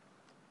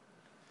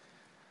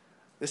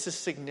 This is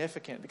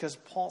significant because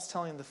Paul's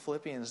telling the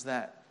Philippians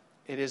that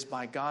it is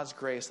by God's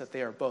grace that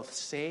they are both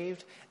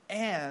saved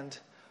and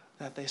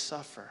that they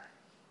suffer.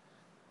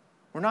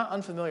 We're not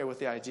unfamiliar with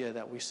the idea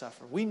that we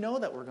suffer. We know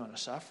that we're going to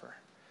suffer.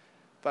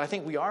 But I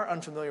think we are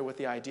unfamiliar with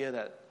the idea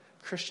that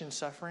Christian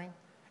suffering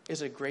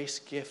is a grace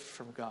gift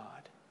from God.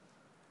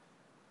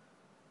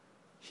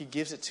 He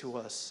gives it to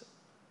us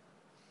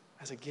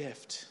as a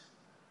gift.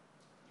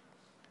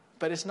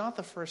 But it's not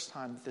the first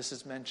time that this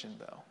is mentioned,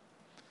 though.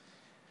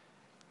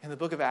 In the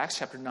book of Acts,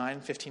 chapter 9,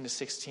 15 to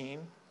 16,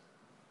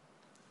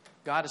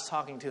 God is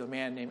talking to a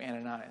man named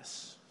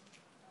Ananias.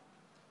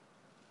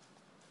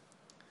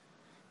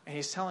 And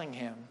He's telling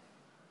him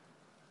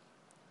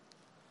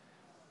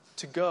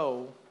to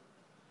go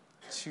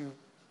to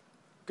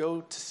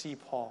see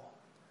Paul.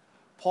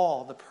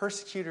 Paul, the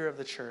persecutor of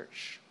the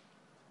church,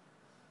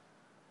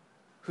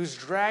 who's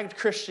dragged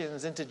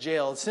Christians into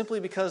jail simply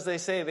because they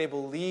say they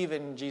believe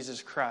in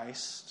Jesus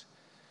Christ.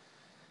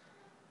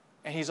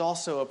 And he's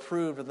also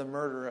approved of the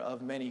murder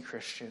of many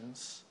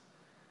Christians.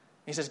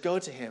 He says, go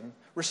to him,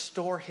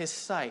 restore his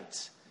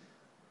sight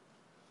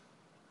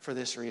for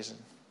this reason.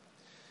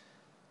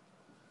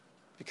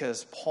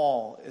 Because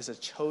Paul is a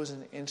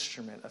chosen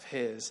instrument of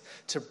his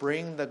to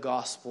bring the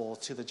gospel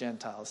to the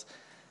Gentiles.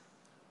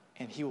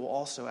 And he will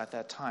also at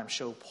that time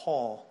show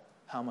Paul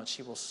how much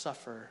he will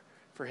suffer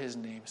for his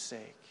name's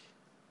sake.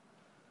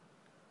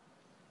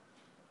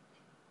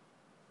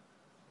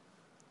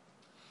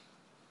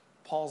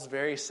 Paul's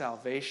very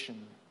salvation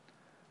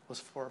was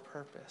for a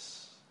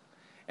purpose.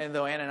 And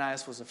though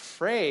Ananias was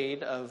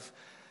afraid of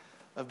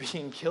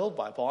being killed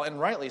by Paul, and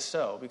rightly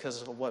so,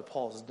 because of what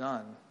Paul's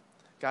done,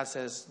 God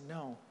says,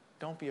 no,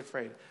 don't be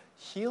afraid.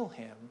 Heal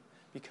him,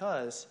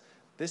 because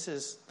this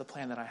is the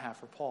plan that I have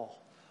for Paul.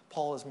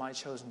 Paul is my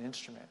chosen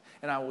instrument,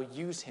 and I will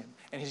use him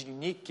and his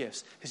unique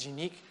gifts, his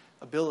unique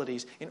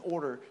abilities in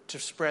order to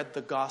spread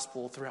the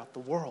gospel throughout the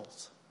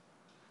world.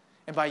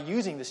 And by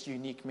using this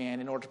unique man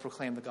in order to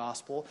proclaim the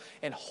gospel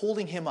and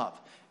holding him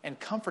up and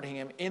comforting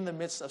him in the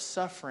midst of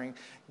suffering,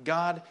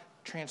 God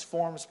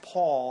transforms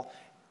Paul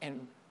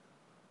and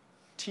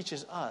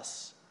teaches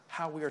us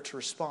how we are to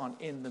respond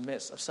in the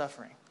midst of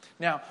suffering.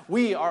 Now,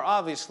 we are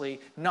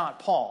obviously not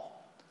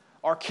Paul.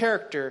 Our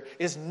character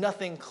is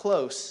nothing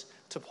close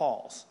to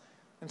Paul's.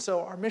 And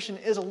so our mission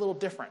is a little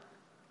different.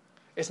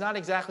 It's not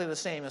exactly the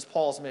same as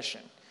Paul's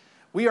mission.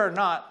 We are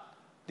not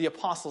the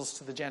apostles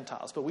to the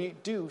Gentiles, but we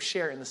do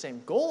share in the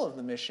same goal of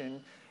the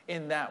mission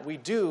in that we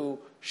do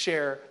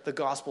share the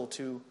gospel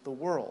to the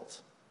world.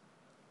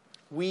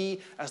 We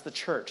as the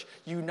church,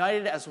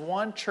 united as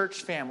one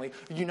church family,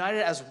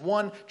 united as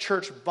one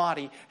church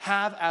body,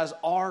 have as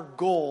our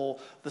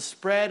goal the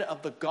spread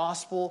of the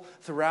gospel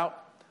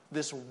throughout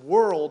this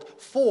world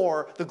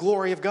for the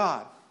glory of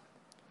God.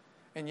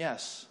 And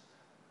yes,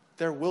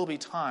 there will be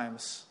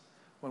times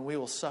when we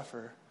will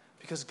suffer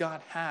because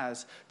God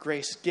has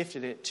grace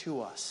gifted it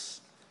to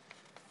us.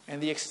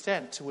 And the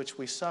extent to which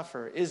we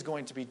suffer is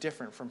going to be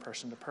different from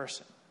person to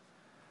person.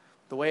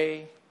 The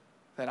way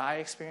that I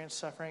experience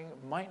suffering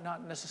might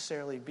not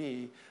necessarily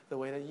be the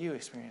way that you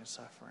experience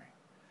suffering.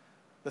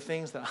 The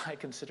things that I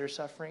consider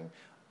suffering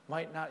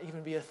might not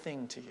even be a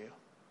thing to you.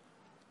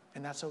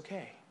 And that's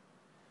okay.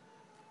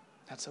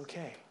 That's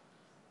okay.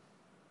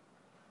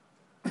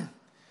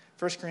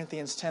 1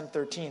 Corinthians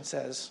 10:13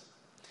 says,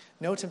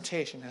 "No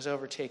temptation has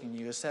overtaken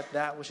you except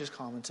that which is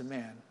common to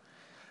man.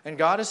 And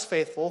God is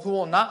faithful, who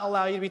will not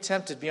allow you to be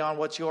tempted beyond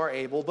what you are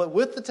able, but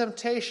with the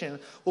temptation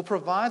will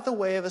provide the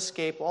way of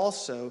escape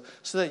also,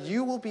 so that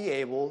you will be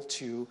able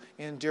to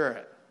endure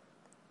it."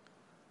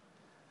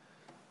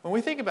 When we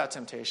think about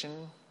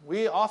temptation,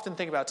 we often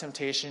think about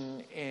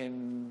temptation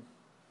in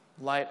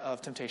light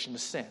of temptation to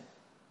sin.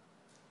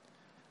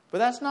 But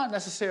that's not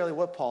necessarily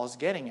what Paul is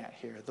getting at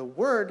here. The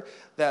word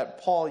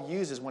that Paul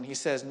uses when he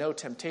says no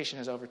temptation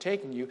has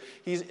overtaken you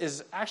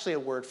is actually a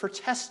word for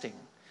testing.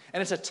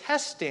 And it's a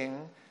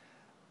testing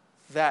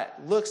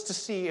that looks to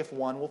see if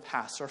one will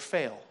pass or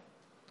fail.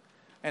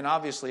 And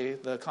obviously,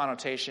 the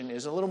connotation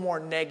is a little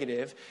more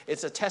negative.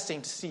 It's a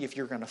testing to see if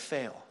you're going to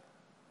fail.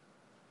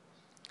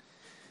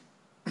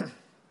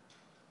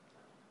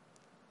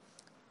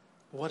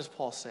 What does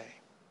Paul say?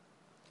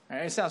 All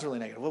right, it sounds really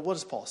negative. What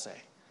does Paul say?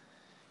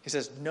 He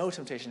says, no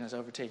temptation has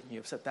overtaken you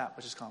except that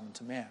which is common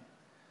to man.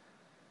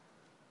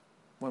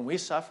 When we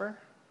suffer,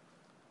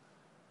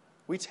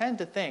 we tend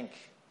to think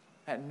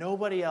that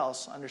nobody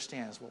else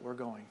understands what we're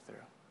going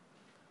through.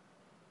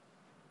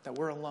 That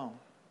we're alone.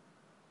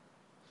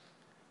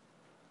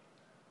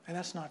 And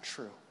that's not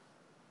true.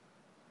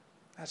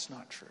 That's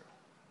not true.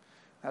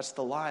 That's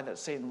the lie that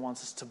Satan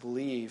wants us to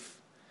believe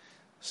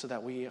so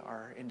that we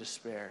are in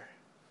despair.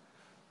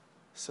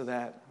 So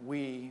that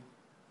we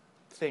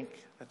think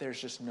that there's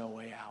just no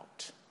way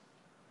out.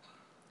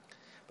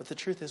 But the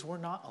truth is, we're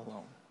not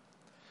alone.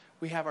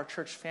 We have our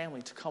church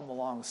family to come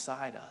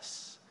alongside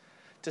us,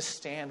 to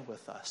stand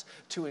with us,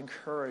 to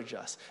encourage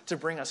us, to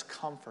bring us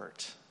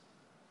comfort.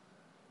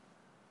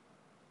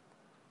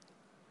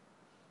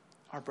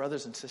 Our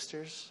brothers and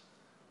sisters,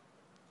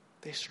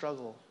 they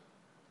struggle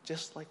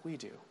just like we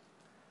do.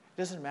 It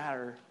doesn't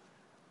matter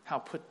how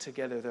put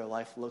together their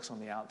life looks on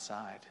the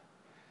outside.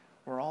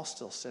 We're all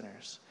still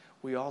sinners.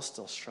 We all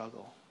still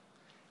struggle.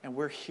 And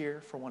we're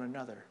here for one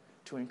another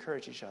to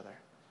encourage each other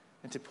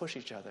and to push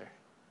each other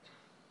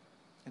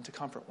and to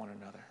comfort one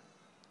another.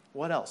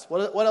 What else?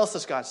 What else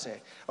does God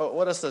say?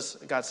 What else does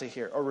God say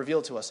here or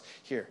reveal to us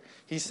here?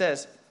 He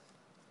says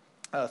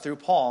through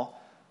Paul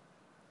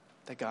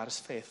that God is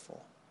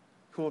faithful,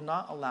 who will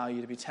not allow you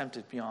to be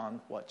tempted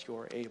beyond what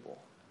you're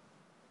able.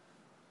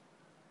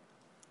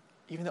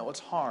 Even though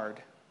it's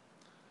hard,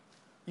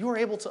 you are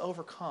able to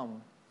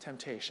overcome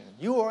temptation.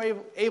 You are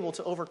able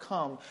to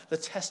overcome the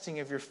testing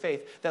of your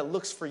faith that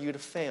looks for you to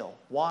fail.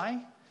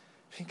 Why?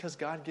 Because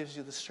God gives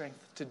you the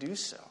strength to do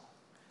so.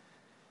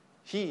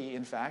 He,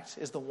 in fact,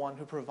 is the one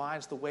who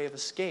provides the way of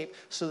escape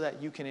so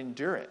that you can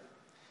endure it.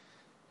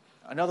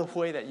 Another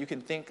way that you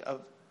can think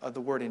of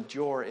the word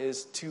endure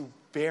is to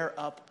bear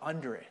up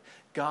under it.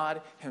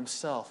 God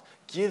himself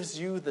gives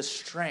you the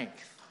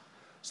strength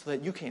so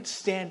that you can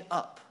stand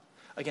up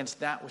against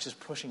that which is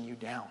pushing you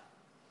down.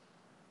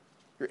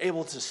 You're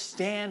able to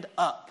stand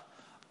up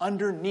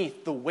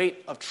underneath the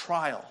weight of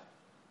trial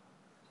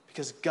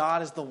because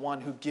God is the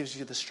one who gives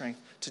you the strength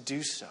to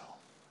do so.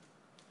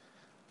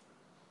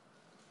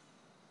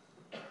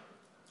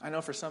 I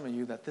know for some of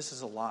you that this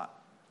is a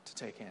lot to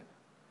take in.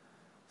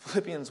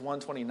 Philippians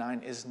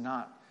 1:29 is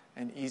not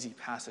an easy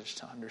passage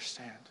to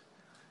understand.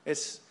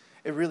 It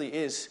really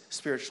is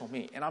spiritual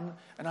meat. And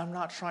I'm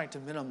not trying to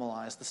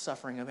minimize the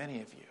suffering of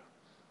any of you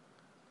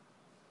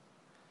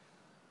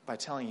by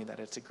telling you that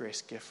it's a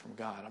grace gift from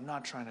God. I'm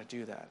not trying to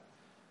do that.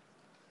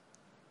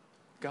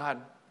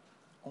 God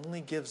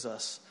only gives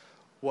us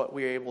what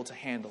we are able to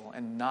handle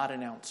and not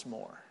an ounce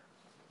more.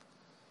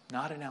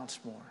 Not an ounce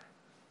more.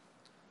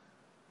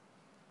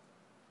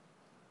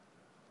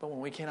 But when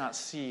we cannot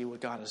see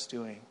what God is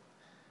doing,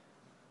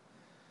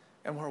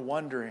 and we're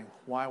wondering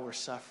why we're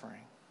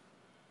suffering,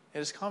 it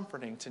is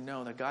comforting to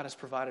know that God has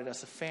provided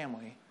us a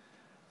family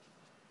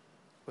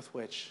with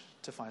which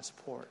to find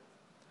support.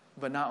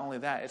 But not only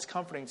that, it's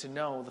comforting to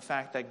know the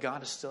fact that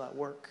God is still at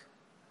work,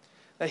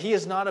 that he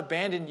has not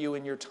abandoned you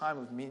in your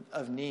time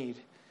of need,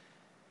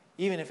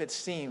 even if it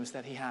seems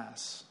that he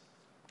has.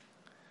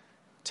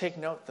 Take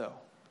note, though,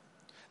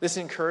 this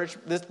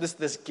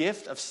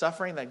gift of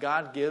suffering that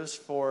God gives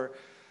for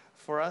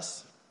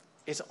us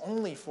is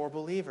only for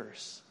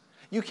believers.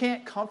 You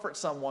can't comfort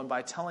someone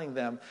by telling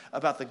them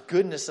about the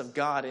goodness of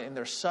God in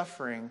their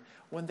suffering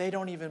when they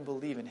don't even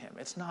believe in him.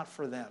 It's not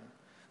for them.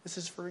 This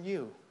is for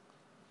you.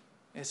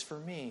 It's for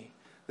me.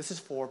 This is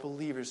for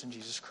believers in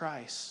Jesus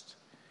Christ.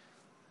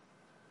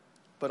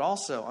 But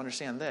also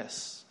understand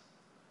this,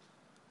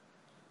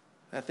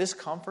 that this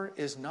comfort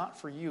is not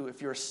for you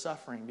if you're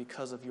suffering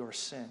because of your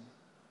sin.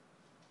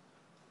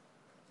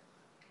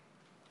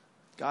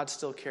 God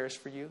still cares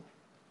for you.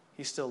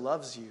 He still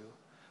loves you.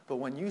 But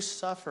when you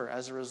suffer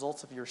as a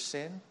result of your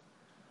sin,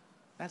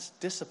 that's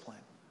discipline.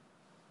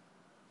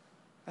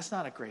 That's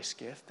not a grace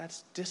gift.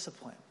 That's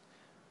discipline.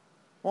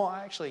 Well,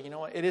 actually, you know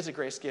what? It is a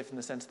grace gift in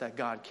the sense that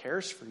God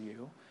cares for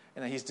you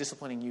and that he's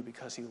disciplining you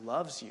because he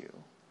loves you.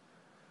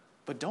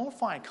 But don't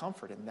find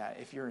comfort in that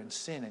if you're in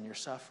sin and you're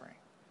suffering.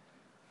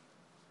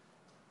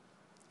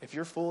 If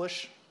you're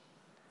foolish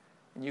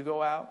and you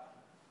go out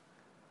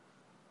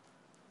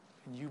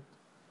and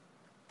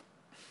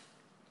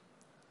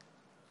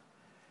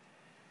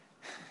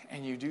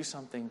you do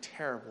something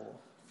terrible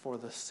for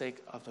the sake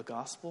of the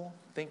gospel,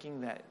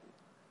 thinking that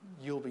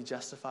you'll be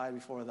justified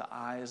before the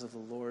eyes of the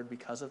Lord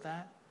because of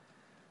that,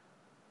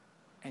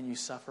 and you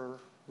suffer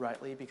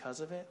rightly because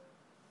of it,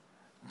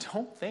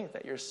 don't think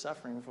that you're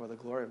suffering for the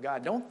glory of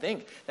God. Don't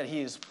think that he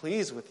is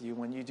pleased with you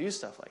when you do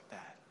stuff like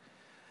that.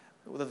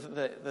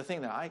 The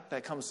thing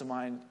that comes to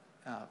mind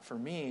for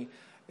me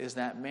is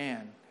that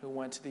man who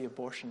went to the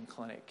abortion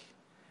clinic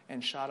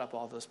and shot up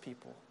all those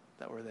people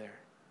that were there.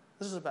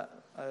 This was about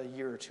a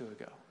year or two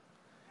ago.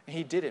 And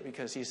he did it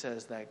because he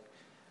says that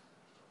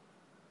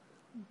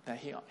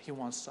he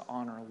wants to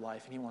honor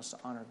life and he wants to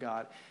honor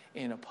God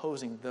in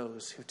opposing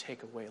those who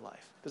take away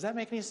life. Does that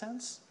make any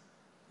sense?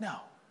 No.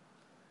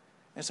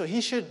 And so he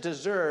should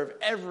deserve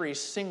every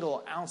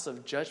single ounce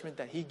of judgment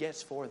that he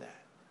gets for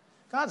that.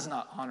 God's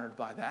not honored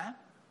by that.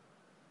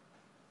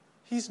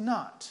 He's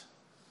not.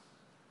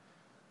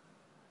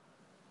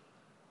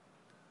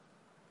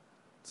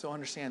 So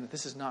understand that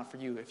this is not for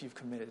you if you've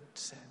committed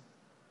sin.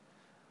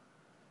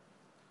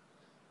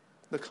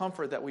 The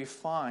comfort that we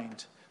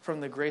find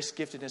from the grace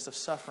giftedness of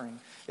suffering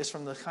is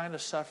from the kind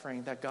of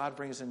suffering that God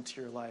brings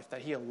into your life,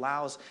 that he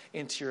allows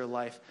into your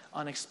life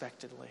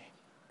unexpectedly.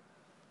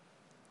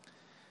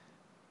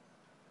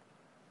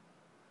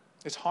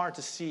 It's hard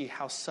to see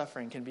how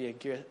suffering can be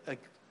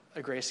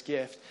a grace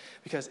gift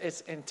because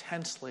it's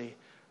intensely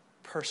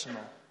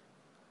personal.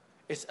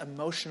 It's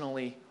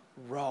emotionally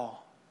raw.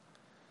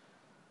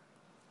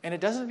 And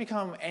it doesn't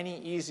become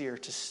any easier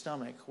to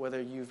stomach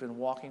whether you've been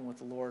walking with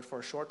the Lord for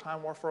a short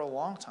time or for a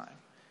long time.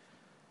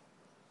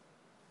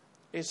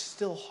 It's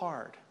still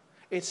hard.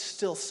 It's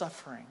still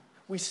suffering.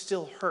 We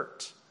still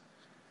hurt.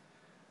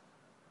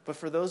 But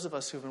for those of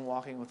us who've been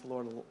walking with the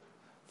Lord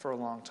for a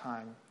long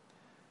time,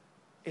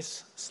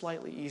 it's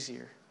slightly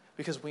easier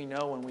because we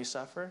know when we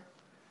suffer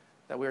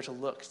that we are to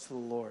look to the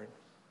Lord,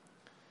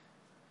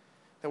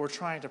 that we're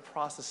trying to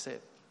process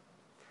it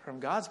from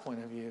God's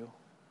point of view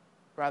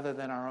rather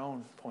than our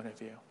own point of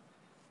view.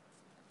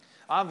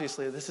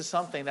 Obviously, this is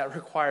something that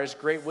requires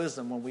great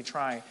wisdom when we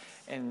try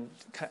and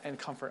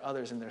comfort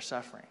others in their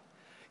suffering.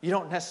 You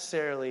don't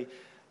necessarily,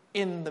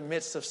 in the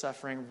midst of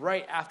suffering,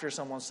 right after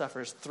someone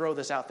suffers, throw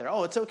this out there.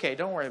 Oh, it's okay.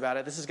 Don't worry about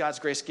it. This is God's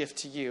grace gift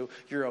to you.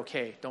 You're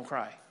okay. Don't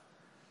cry.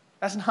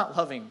 That's not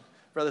loving,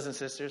 brothers and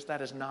sisters.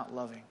 That is not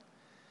loving.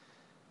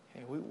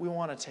 Okay, we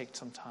want to take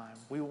some time.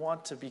 We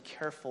want to be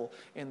careful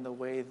in the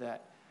way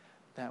that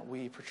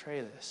we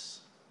portray this.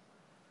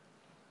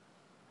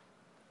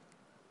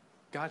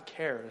 God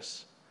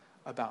cares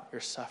about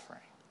your suffering.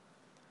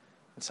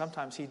 And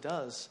sometimes he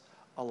does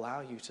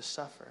allow you to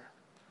suffer.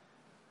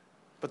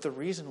 But the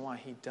reason why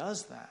he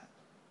does that,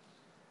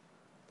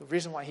 the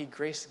reason why he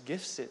grace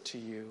gifts it to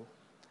you,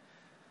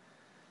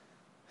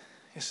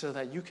 is so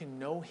that you can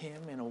know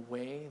him in a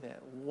way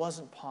that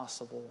wasn't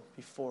possible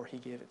before he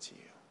gave it to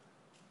you.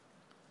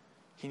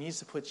 He needs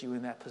to put you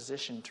in that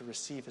position to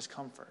receive his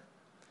comfort.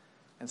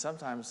 And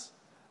sometimes,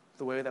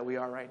 the way that we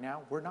are right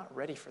now, we're not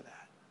ready for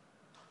that.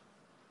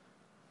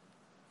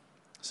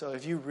 So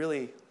if you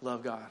really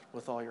love God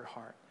with all your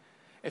heart,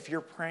 if you're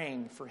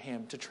praying for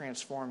him to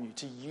transform you,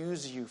 to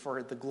use you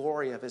for the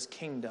glory of his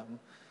kingdom,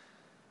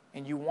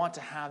 and you want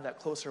to have that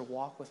closer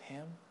walk with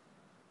him,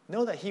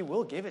 know that he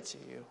will give it to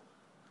you.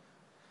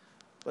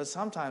 But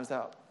sometimes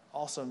that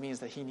also means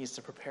that he needs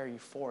to prepare you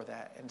for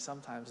that, and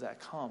sometimes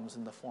that comes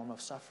in the form of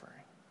suffering.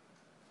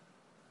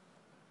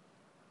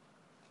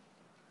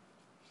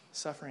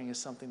 Suffering is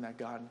something that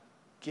God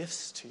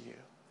gifts to you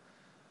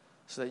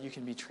so that you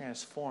can be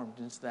transformed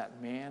into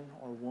that man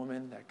or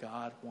woman that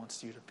God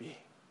wants you to be.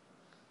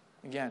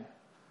 Again,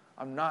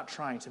 I'm not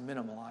trying to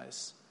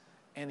minimize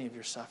any of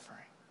your suffering.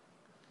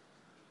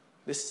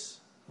 This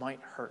might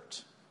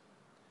hurt.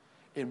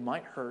 It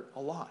might hurt a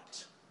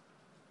lot.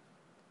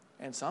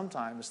 And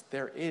sometimes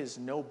there is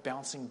no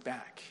bouncing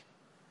back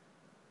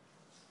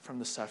from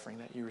the suffering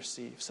that you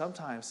receive.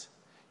 Sometimes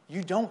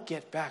you don't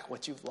get back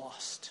what you've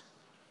lost.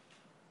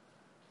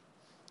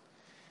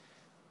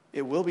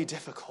 It will be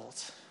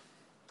difficult,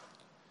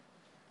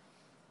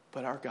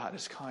 but our God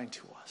is kind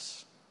to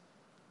us.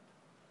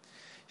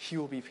 He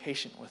will be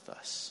patient with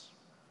us.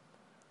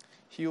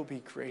 He will be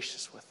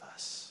gracious with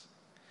us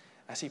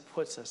as he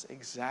puts us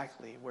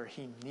exactly where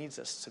he needs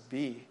us to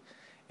be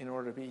in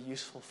order to be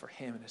useful for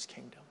him and his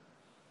kingdom.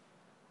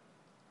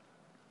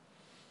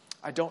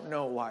 I don't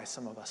know why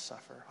some of us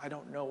suffer. I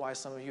don't know why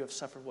some of you have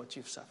suffered what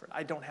you've suffered.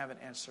 I don't have an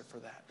answer for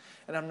that.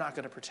 And I'm not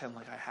going to pretend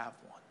like I have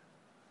one.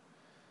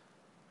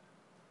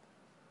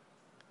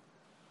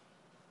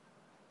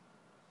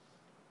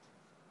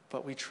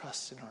 But we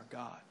trust in our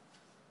God.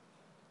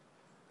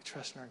 We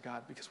trust in our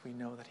God because we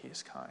know that he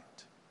is kind.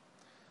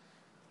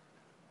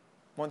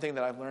 One thing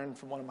that I've learned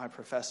from one of my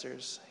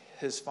professors,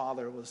 his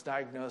father was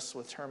diagnosed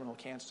with terminal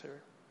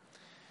cancer.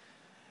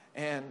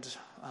 And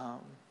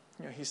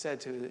he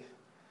said to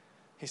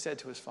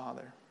his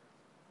father,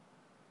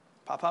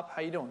 Pop,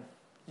 how you doing?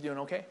 You doing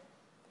okay?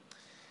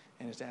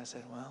 And his dad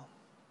said, well,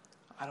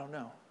 I don't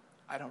know.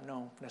 I don't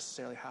know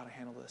necessarily how to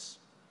handle this.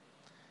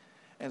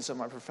 And so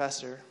my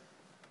professor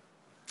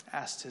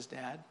asked his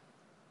dad,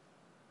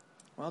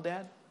 well,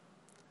 Dad,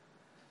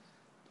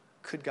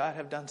 could God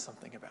have done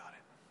something about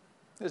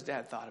it? His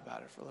dad thought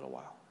about it for a little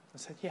while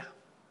and said, yeah,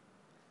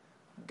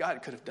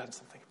 God could have done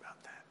something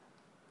about that.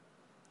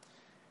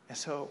 And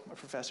so my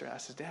professor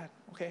asked his dad,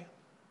 okay,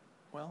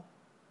 well,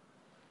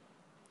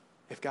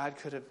 if God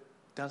could have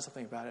done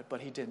something about it,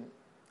 but he didn't,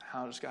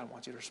 how does God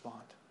want you to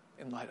respond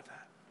in light of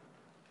that?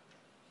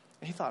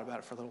 And he thought about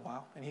it for a little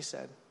while, and he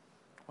said,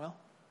 well,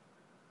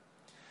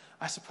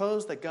 I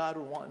suppose that God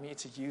would want me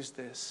to use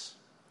this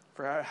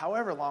for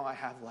however long I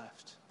have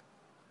left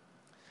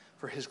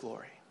for his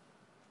glory.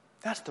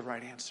 That's the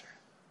right answer.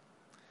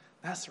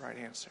 That's the right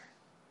answer.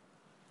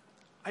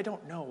 I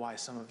don't know why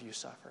some of you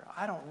suffer.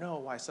 I don't know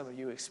why some of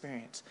you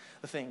experience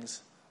the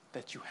things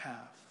that you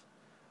have.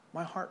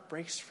 My heart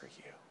breaks for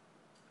you.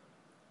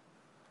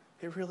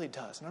 It really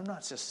does. And I'm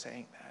not just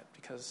saying that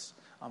because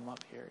I'm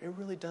up here. It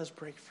really does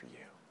break for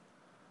you.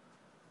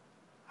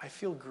 I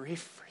feel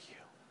grief for you.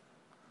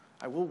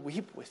 I will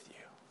weep with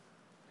you.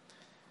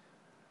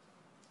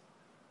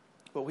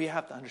 But we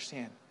have to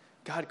understand,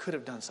 God could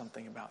have done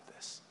something about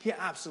this. He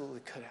absolutely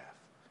could have.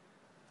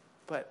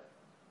 But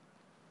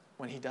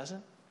when he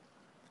doesn't,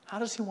 how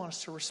does he want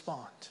us to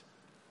respond?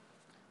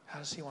 How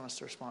does he want us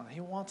to respond?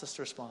 He wants us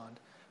to respond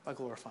by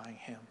glorifying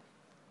him.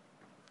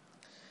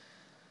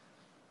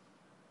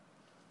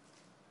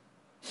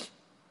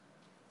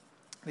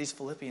 These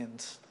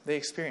Philippians, they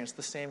experienced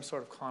the same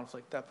sort of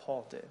conflict that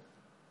Paul did.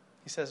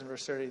 He says in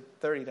verse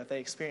 30 that they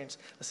experienced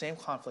the same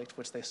conflict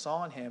which they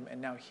saw in him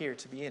and now hear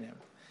to be in him.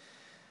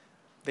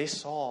 They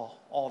saw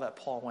all that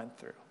Paul went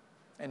through.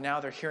 And now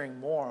they're hearing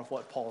more of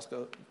what Paul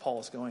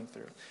is going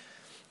through.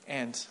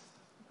 And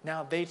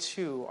now they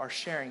too are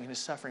sharing in his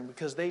suffering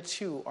because they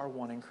too are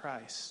one in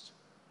Christ.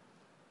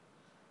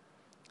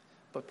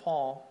 But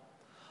Paul,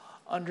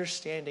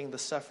 understanding the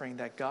suffering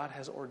that God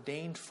has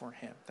ordained for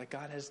him, that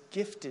God has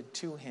gifted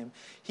to him,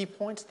 he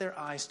points their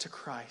eyes to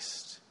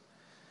Christ.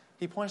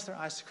 He points their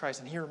eyes to Christ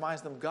and he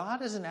reminds them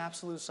God is in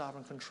absolute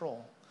sovereign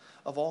control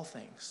of all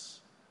things.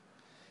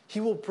 He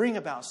will bring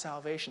about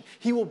salvation.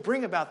 He will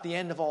bring about the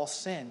end of all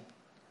sin.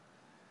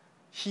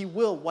 He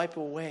will wipe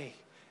away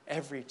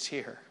every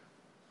tear.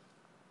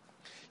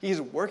 He is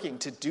working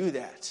to do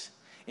that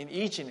in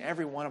each and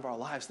every one of our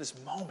lives this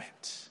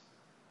moment.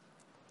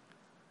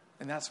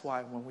 And that's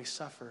why when we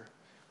suffer,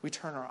 we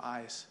turn our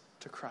eyes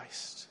to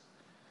Christ.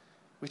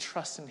 We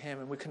trust in him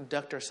and we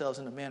conduct ourselves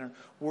in a manner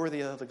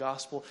worthy of the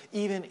gospel,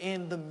 even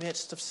in the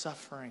midst of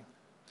suffering.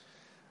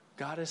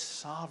 God is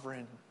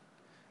sovereign,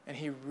 and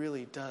he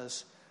really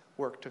does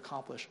work to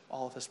accomplish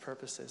all of his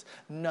purposes.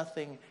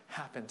 Nothing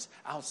happens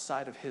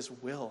outside of his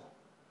will.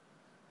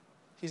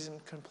 He's in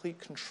complete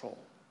control.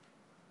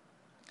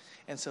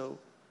 And so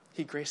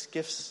he grace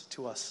gifts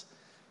to us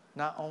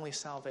not only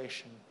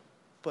salvation,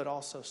 but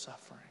also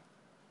suffering.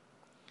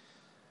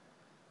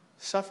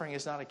 Suffering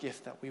is not a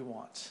gift that we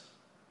want.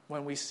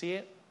 When we see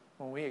it,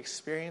 when we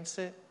experience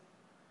it,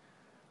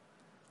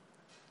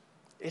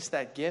 it's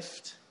that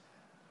gift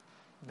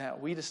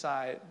that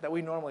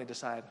we normally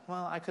decide,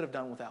 well, I could have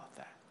done without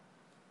that.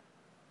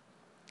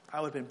 I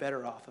would have been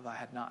better off if I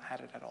had not had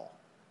it at all.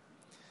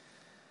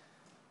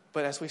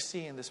 But as we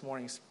see in this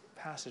morning's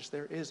passage,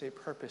 there is a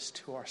purpose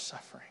to our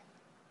suffering.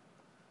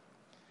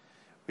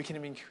 We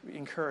can be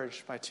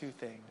encouraged by two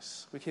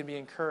things. We can be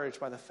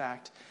encouraged by the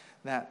fact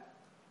that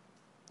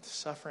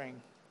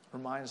suffering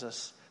reminds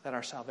us that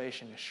our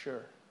salvation is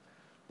sure,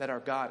 that our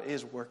God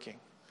is working.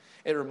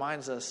 It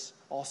reminds us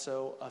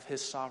also of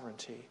his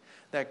sovereignty,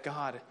 that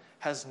God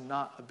has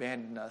not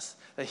abandoned us,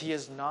 that he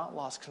has not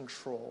lost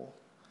control,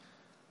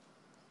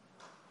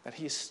 that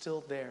he is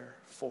still there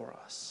for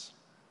us.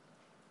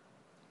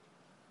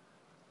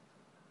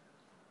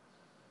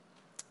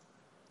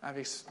 I've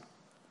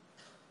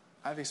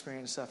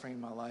experienced suffering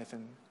in my life,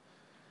 and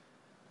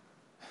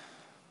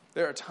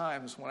there are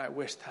times when I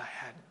wish that I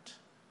hadn't.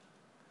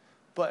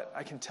 But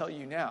I can tell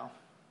you now,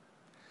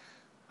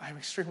 I'm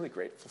extremely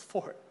grateful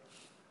for it.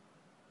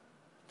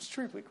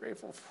 Extremely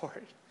grateful for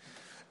it.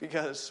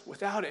 Because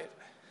without it,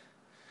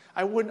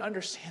 I wouldn't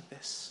understand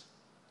this.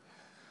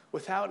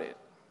 Without it,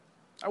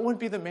 I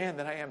wouldn't be the man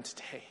that I am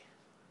today.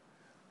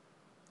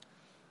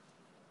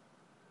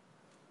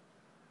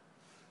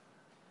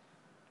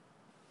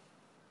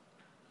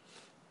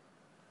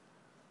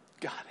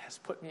 God has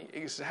put me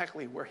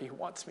exactly where he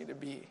wants me to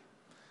be.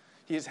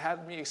 He has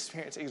had me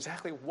experience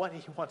exactly what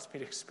he wants me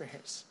to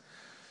experience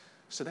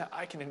so that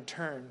I can in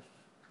turn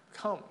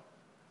come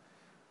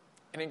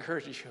and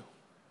encourage you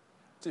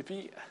to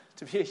be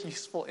a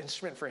useful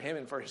instrument for him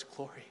and for his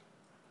glory.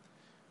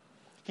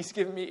 He's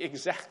given me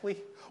exactly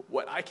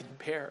what I can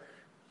bear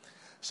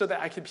so that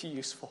I can be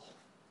useful.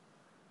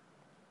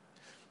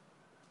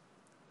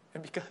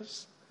 And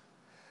because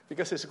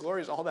his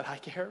glory is all that I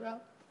care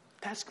about,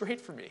 that's great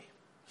for me.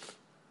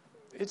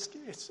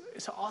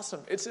 It's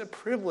awesome. It's a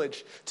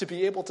privilege to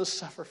be able to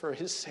suffer for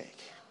his sake.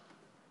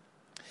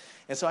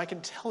 And so I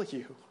can tell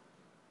you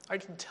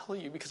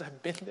because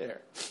I've been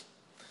there,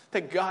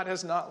 that God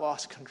has not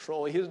lost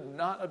control. He has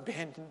not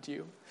abandoned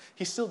you.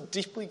 He still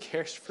deeply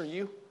cares for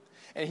you,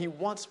 and he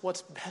wants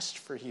what's best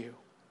for you.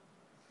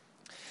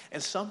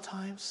 And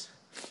sometimes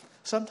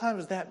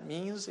that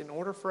means in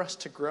order for us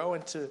to grow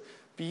and to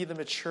be the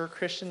mature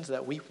Christians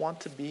that we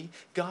want to be,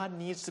 God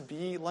needs to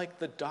be like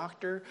the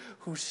doctor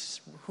who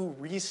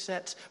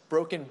resets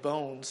broken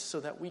bones so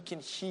that we can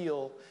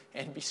heal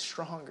and be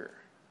stronger.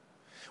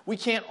 We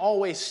can't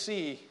always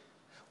see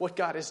what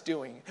God is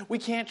doing. We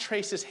can't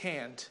trace his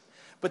hand.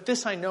 But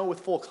this I know with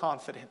full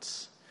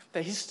confidence,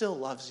 that he still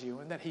loves you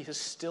and that he is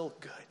still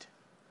good.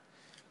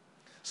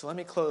 So let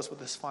me close with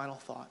this final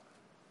thought.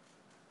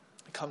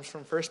 It comes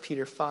from 1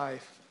 Peter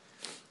 5,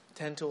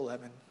 10 to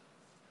 11.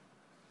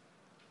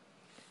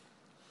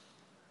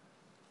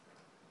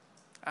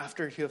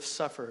 After you have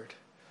suffered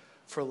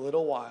for a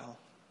little while,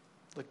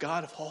 the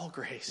God of all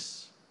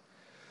grace,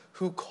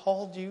 who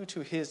called you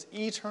to his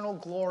eternal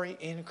glory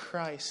in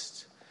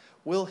Christ,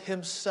 will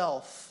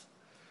himself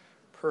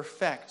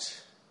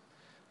perfect,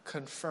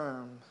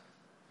 confirm,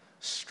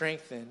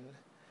 strengthen,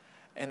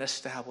 and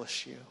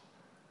establish you.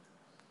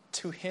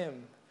 To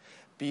him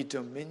be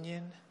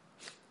dominion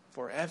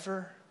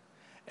forever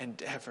and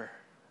ever.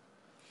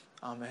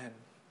 Amen.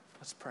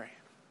 Let's pray.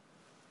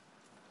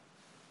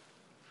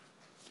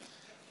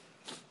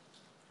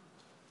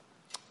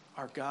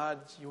 Our God,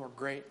 you are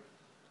great.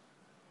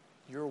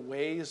 Your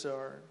ways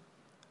are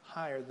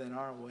higher than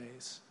our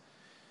ways.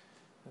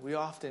 We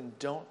often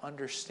don't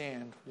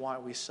understand why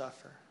we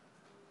suffer.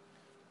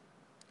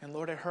 And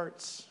Lord, it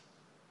hurts.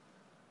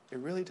 It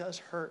really does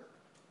hurt.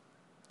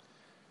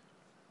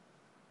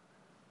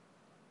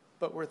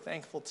 But we're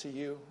thankful to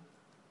you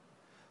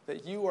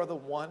that you are the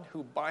one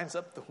who binds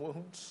up the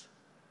wounds,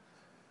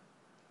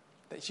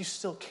 that you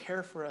still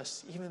care for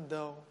us even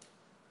though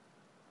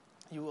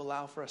you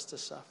allow for us to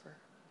suffer.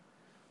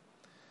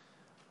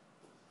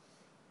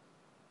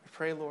 We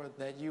pray, Lord,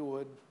 that you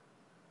would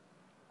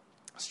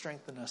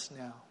strengthen us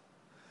now,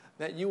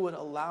 that you would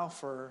allow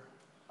for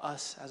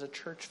us as a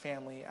church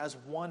family, as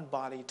one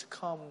body, to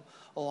come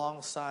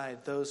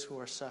alongside those who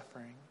are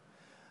suffering,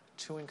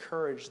 to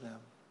encourage them,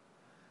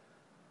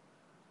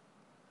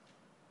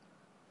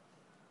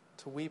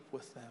 to weep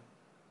with them,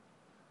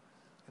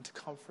 and to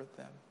comfort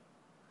them.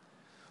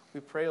 We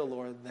pray, O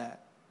Lord,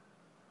 that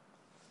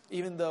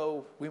even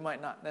though we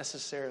might not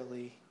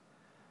necessarily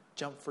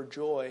jump for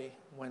joy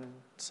when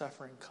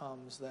suffering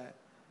comes, that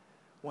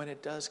when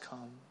it does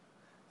come,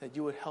 that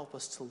you would help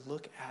us to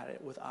look at it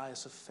with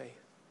eyes of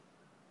faith.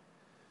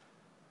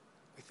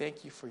 We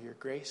thank you for your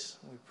grace.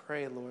 We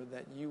pray, Lord,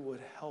 that you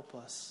would help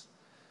us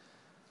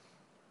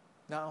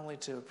not only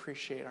to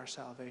appreciate our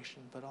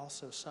salvation, but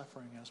also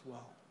suffering as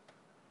well.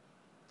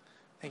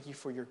 Thank you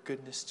for your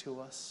goodness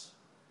to us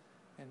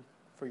and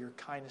for your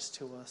kindness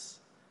to us,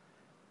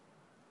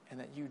 and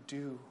that you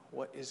do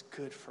what is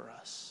good for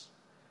us,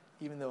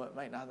 even though it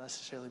might not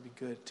necessarily be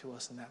good to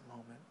us in that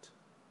moment.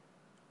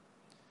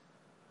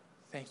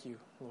 Thank you,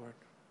 Lord,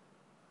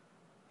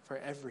 for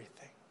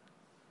everything.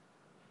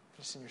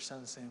 Just in your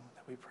Son's name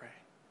that we pray.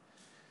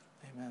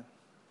 Amen.